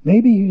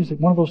 Maybe he's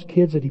one of those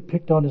kids that he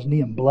picked on his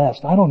knee and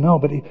blessed. I don't know,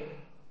 but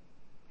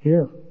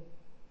here.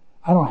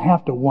 I don't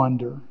have to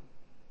wonder.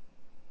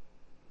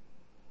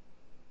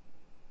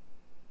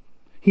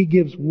 He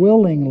gives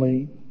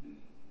willingly,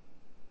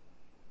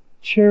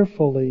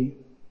 cheerfully,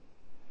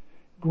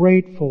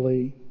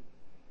 gratefully,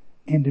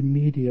 and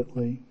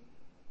immediately.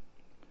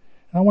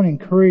 And I want to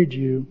encourage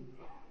you,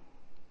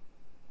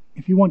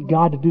 if you want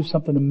God to do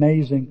something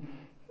amazing,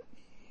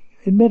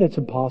 admit it's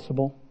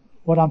impossible.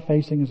 What I'm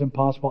facing is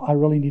impossible. I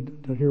really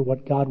need to hear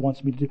what God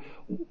wants me to do.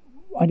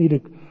 I need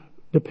to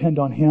depend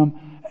on Him.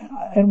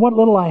 And what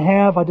little I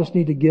have, I just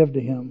need to give to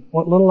Him.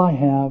 What little I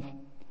have,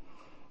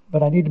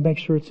 but I need to make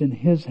sure it's in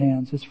His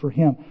hands. It's for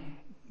Him.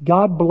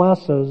 God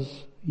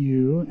blesses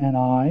you and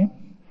I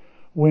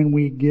when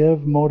we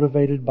give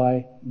motivated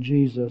by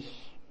Jesus.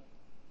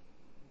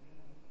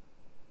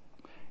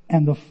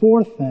 And the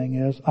fourth thing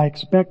is, I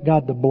expect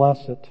God to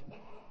bless it.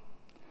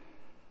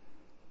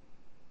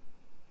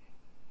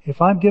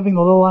 If I'm giving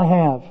the little I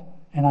have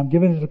and I'm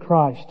giving it to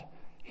Christ,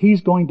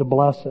 He's going to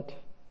bless it.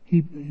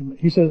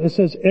 It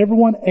says,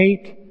 everyone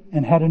ate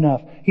and had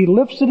enough. He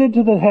lifts it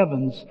into the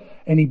heavens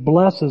and He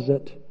blesses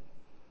it.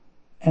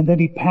 And then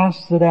He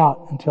passes it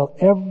out until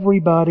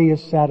everybody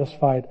is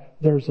satisfied.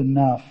 There's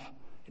enough.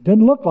 It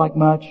didn't look like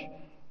much,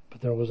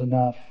 but there was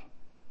enough.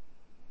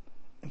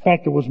 In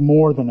fact, it was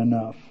more than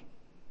enough.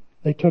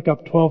 They took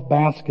up 12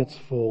 baskets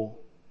full.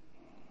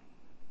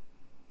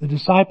 The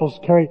disciples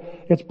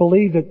it's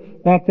believed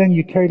that back then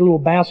you carried a little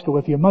basket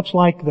with you, much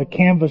like the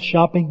canvas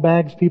shopping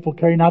bags people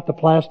carry, not the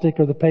plastic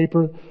or the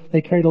paper.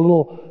 They carried a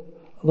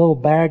little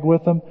bag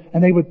with them,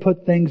 and they would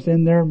put things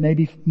in there,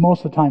 maybe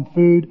most of the time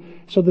food.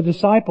 So the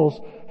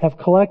disciples have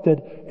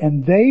collected,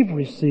 and they've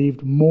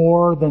received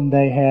more than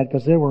they had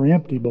because they were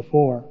empty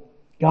before.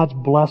 God's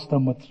blessed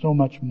them with so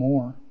much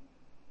more.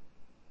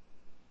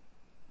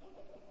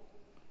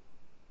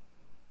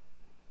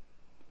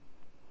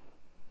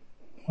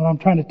 What I'm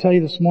trying to tell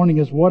you this morning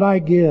is what I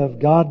give,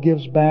 God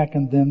gives back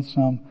and then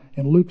some.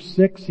 In Luke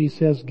 6, He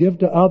says, "Give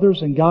to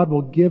others and God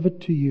will give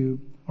it to you,"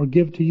 or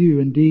give to you.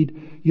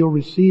 Indeed, you'll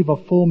receive a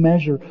full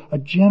measure, a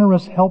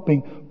generous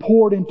helping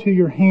poured into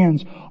your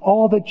hands.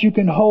 All that you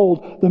can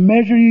hold, the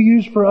measure you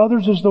use for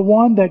others is the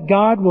one that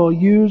God will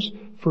use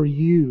for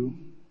you.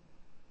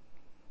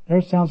 There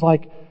it sounds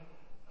like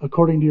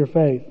according to your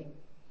faith.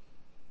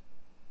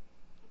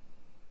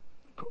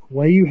 The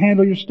way you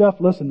handle your stuff,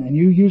 listen, and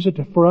you use it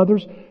for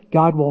others,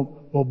 God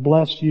will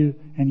bless you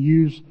and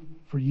use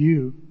for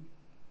you.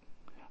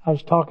 I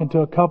was talking to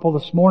a couple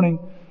this morning,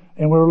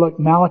 and we were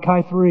looking,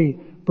 Malachi 3,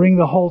 bring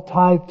the whole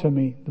tithe to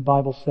me, the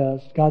Bible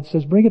says. God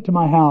says, bring it to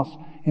my house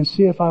and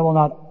see if I will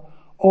not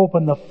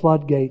open the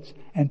floodgates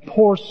and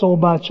pour so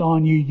much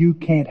on you, you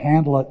can't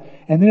handle it.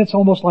 And then it's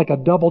almost like a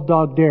double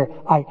dog dare.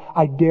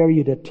 I dare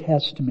you to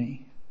test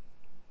me.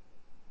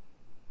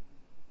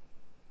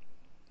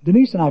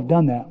 Denise and I have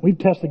done that. We've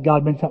tested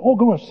God many times. Oh,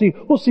 go and see.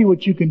 We'll see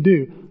what you can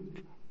do.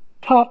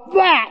 Top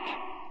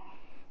that.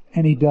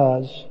 And He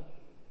does.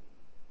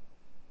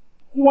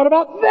 What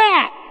about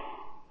that?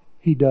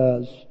 He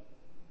does.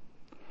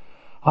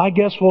 I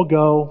guess we'll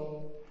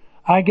go.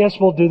 I guess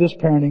we'll do this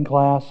parenting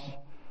class.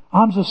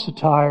 I'm just so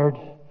tired.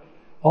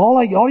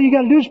 All you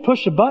gotta do is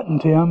push a button,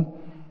 Tim.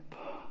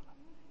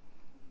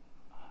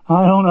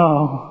 I don't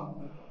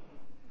know.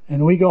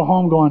 And we go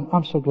home going,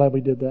 I'm so glad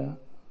we did that.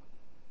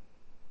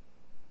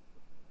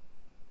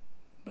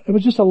 It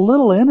was just a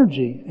little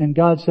energy, and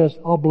God says,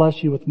 I'll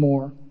bless you with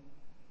more.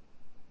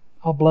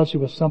 I'll bless you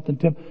with something,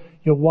 Tim.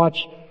 You'll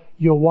watch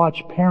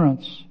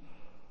parents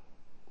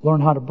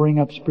learn how to bring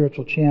up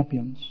spiritual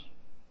champions.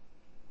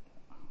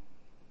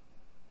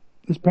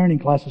 This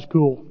parenting class is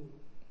cool.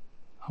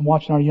 I'm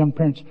watching our young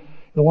parents,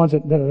 the ones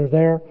that are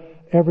there,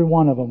 every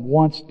one of them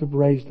wants to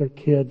raise their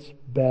kids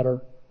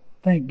better.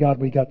 Thank God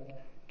we got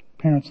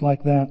parents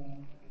like that.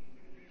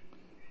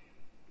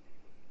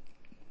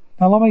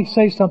 Now let me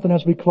say something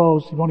as we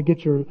close.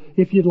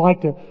 If you'd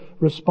like to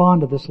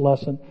respond to this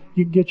lesson,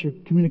 you can get your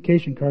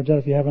communication cards out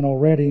if you haven't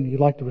already and you'd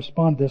like to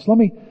respond to this.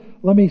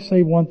 Let me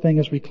say one thing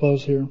as we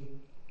close here.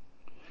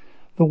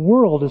 The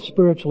world is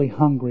spiritually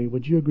hungry.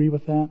 Would you agree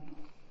with that?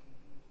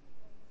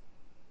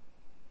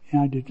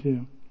 Yeah, I do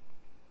too.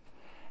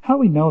 How do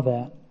we know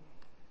that?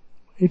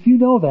 If you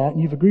know that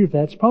and you've agreed with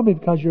that, it's probably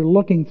because you're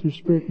looking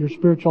through your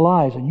spiritual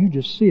eyes and you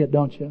just see it,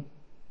 don't you?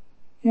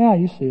 Yeah,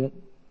 you see it.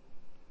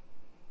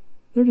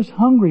 They're just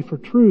hungry for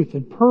truth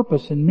and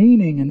purpose and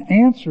meaning and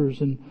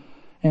answers and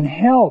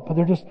help.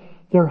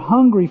 They're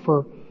hungry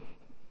for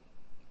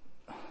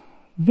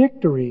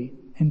victory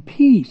and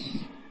peace.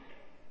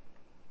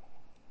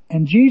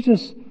 And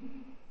Jesus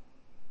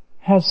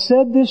has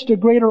said this to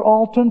Greater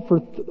Alton for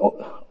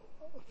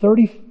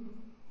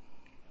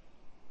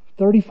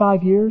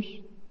 35 years.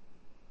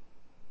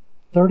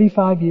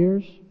 35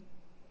 years.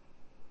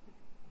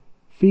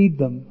 Feed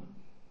them.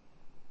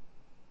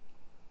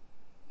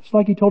 It's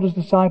like He told His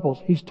disciples.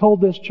 He's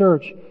told this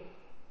church,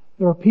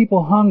 there are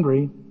people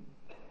hungry.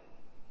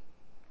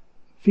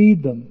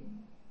 Feed them.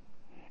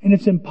 And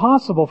it's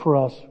impossible for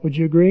us. Would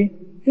you agree?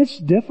 It's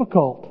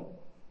difficult.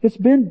 It's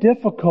been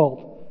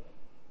difficult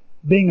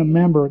being a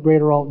member at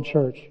Greater Alton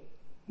Church.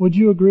 Would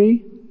you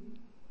agree?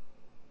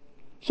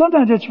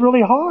 Sometimes it's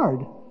really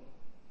hard.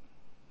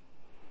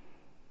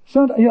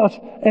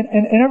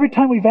 And every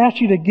time we've asked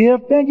you to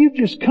give, man, you've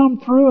just come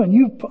through and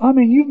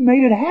you've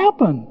made it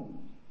happen.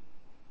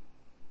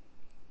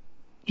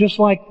 Just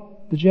like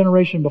the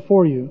generation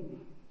before you.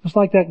 Just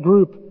like that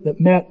group that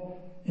met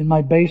in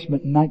my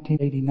basement in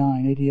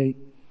 1989, 88.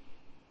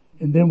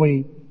 And then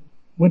we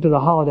went to the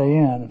Holiday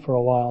Inn for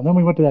a while. And then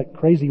we went to that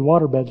crazy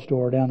waterbed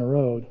store down the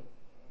road.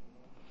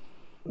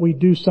 We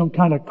do some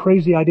kind of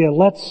crazy idea.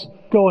 Let's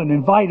go and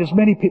invite as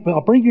many people.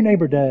 I'll bring your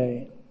neighbor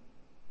day.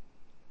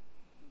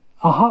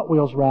 A Hot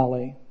Wheels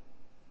rally.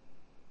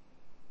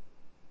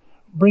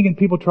 Bringing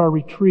people to our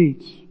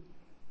retreats.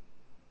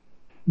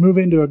 Move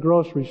into a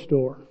grocery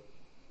store.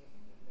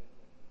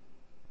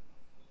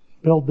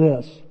 Build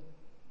this.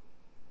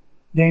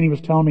 Danny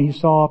was telling me he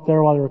saw up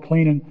there while they were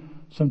cleaning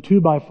some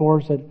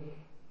 2x4s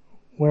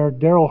where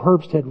Daryl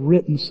Herbst had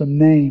written some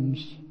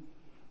names,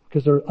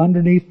 because they're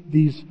underneath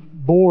these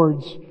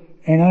boards,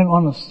 and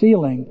on the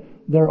ceiling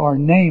there are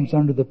names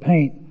under the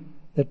paint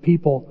that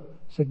people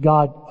said,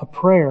 God, a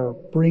prayer,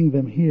 bring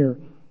them here.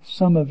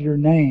 Some of your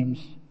names,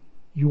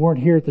 you weren't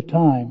here at the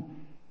time,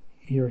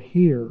 you're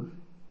here.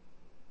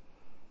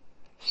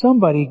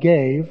 Somebody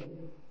gave,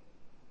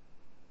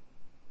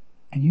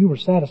 and you were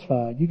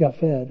satisfied. You got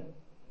fed.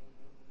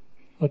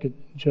 Look at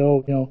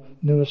Joe,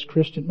 newest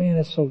Christian. Man,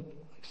 it's so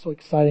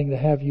exciting to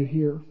have you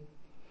here.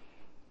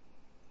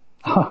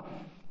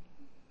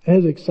 It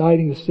is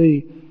exciting to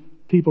see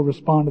people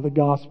respond to the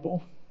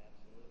gospel.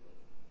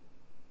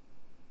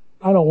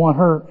 I don't want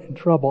her in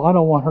trouble. I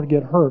don't want her to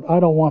get hurt. I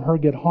don't want her to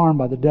get harmed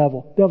by the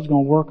devil. The devil's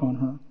going to work on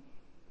her.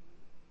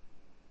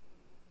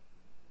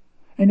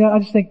 And I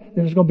just think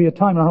there's going to be a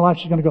time in her life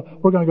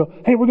we're going to go,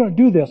 hey, we're going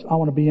to do this. I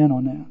want to be in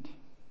on that.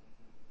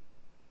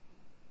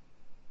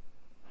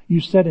 You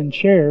sat in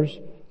chairs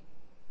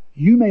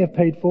you may have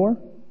paid for,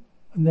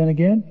 and then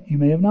again, you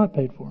may have not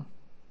paid for.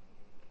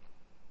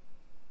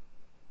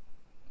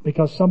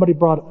 Because somebody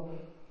brought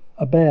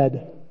a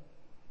bed,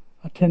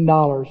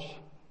 $10.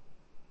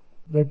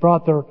 They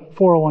brought their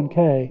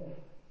 401k.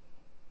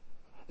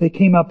 They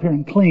came up here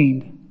and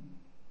cleaned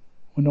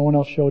when no one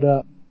else showed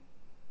up.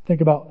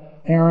 Think about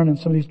Aaron and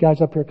some of these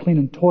guys up here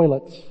cleaning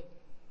toilets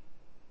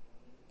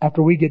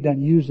after we get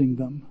done using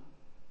them.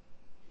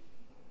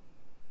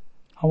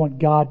 I want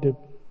God to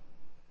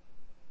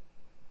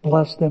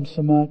bless them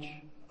so much.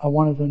 I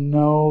wanted them to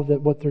know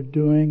that what they're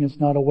doing is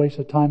not a waste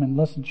of time. And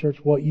listen, church,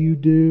 what you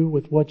do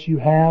with what you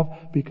have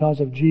because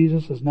of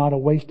Jesus is not a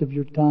waste of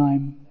your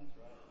time.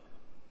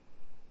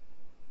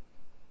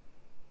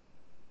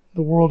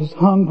 The world is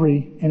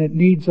hungry and it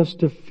needs us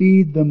to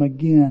feed them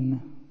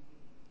again.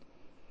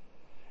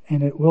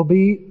 And it will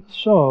be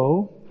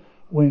so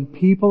when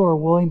people are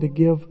willing to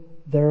give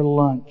their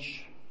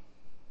lunch.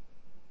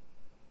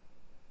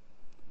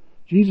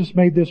 Jesus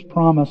made this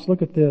promise.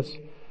 Look at this.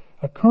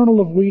 A kernel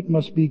of wheat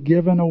must be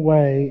given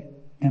away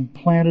and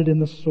planted in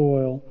the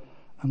soil.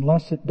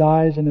 Unless it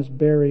dies and is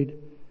buried,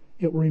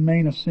 it will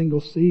remain a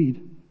single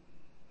seed.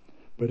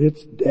 But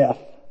its death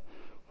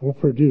will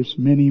produce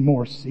many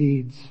more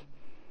seeds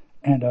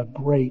and a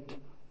great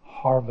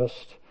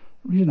harvest.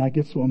 The reason I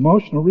get so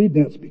emotional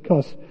reading it is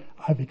because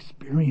I've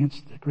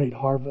experienced the great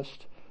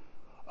harvest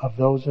of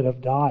those that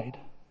have died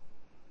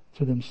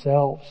to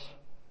themselves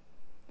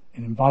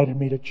and invited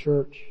me to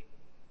church.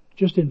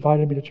 Just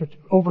invited me to church.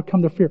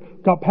 Overcome their fear.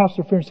 Got past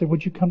their fear and said,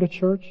 would you come to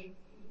church?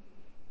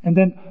 And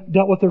then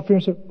dealt with their fear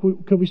and said,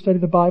 could we study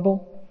the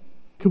Bible?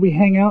 Could we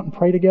hang out and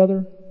pray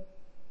together?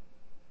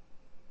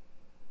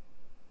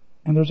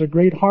 And there's a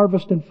great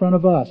harvest in front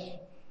of us.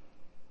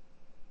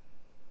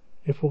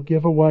 If we'll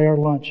give away our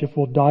lunch, if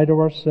we'll die to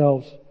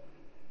ourselves.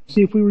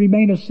 See, if we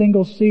remain a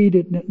single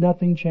seed,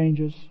 nothing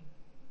changes.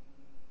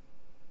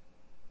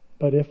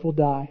 But if we'll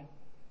die,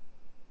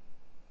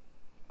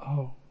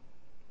 oh.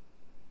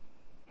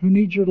 Who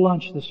needs your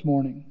lunch this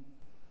morning?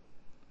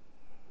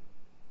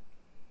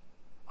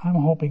 I'm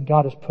hoping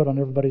God has put on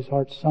everybody's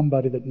heart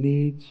somebody that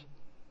needs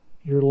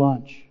your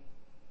lunch.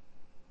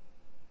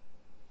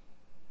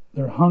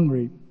 They're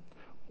hungry.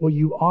 Will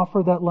you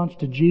offer that lunch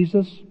to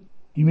Jesus?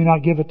 You may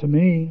not give it to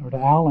me or to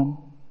Alan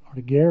or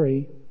to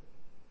Gary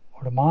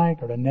or to Mike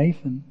or to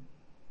Nathan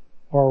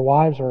or our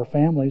wives or our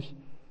families.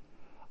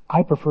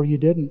 I prefer you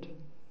didn't.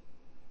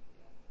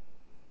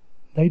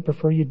 They'd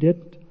prefer you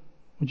didn't.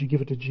 Would you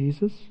give it to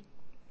Jesus?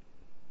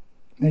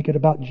 Make it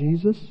about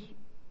Jesus?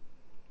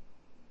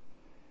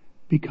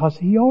 Because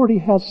He already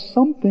has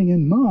something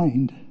in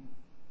mind.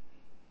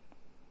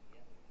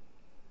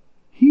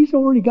 He's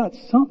already got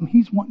something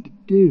He's wanting to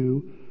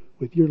do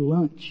with your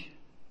lunch.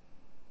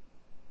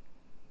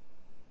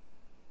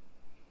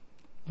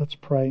 Let's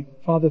pray.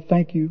 Father,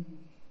 thank you.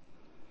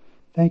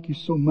 Thank you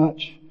so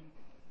much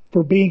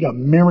for being a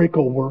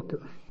miracle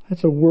worker.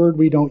 That's a word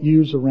we don't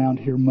use around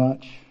here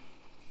much.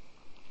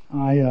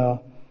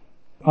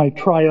 I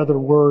try other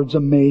words,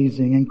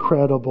 amazing,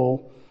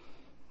 incredible.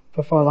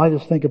 But Father, I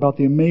just think about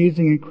the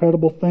amazing,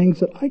 incredible things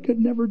that I could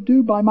never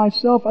do by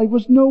myself. There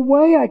was no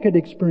way I could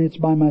experience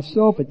by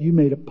myself, but you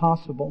made it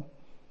possible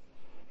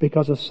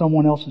because of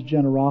someone else's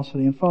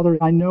generosity. And Father,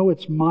 I know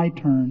it's my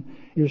turn.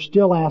 You're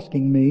still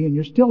asking me, and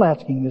you're still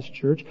asking this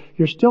church.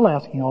 You're still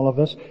asking all of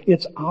us.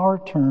 It's our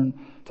turn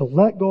to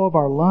let go of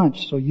our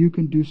lunch so you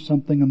can do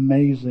something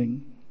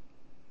amazing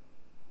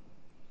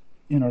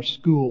in our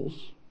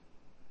schools,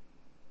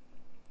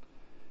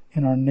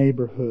 in our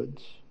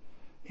neighborhoods,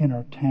 in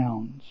our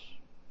towns.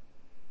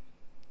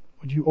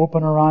 Would you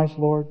open our eyes,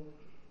 Lord?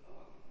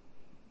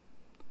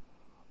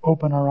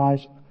 Open our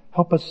eyes.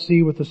 Help us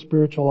see with the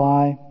spiritual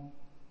eye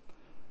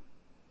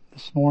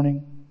this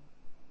morning.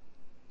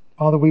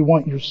 Father, we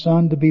want your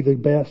Son to be the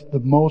best, the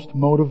most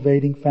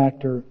motivating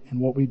factor in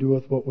what we do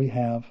with what we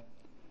have.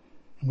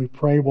 And we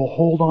pray we'll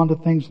hold on to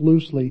things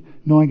loosely,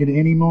 knowing at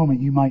any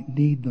moment you might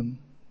need them.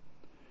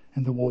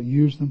 And that we'll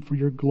use them for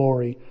your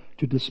glory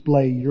to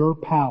display your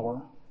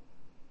power.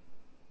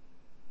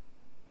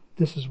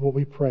 This is what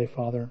we pray,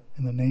 Father,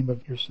 in the name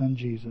of your Son,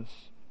 Jesus.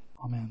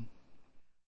 Amen.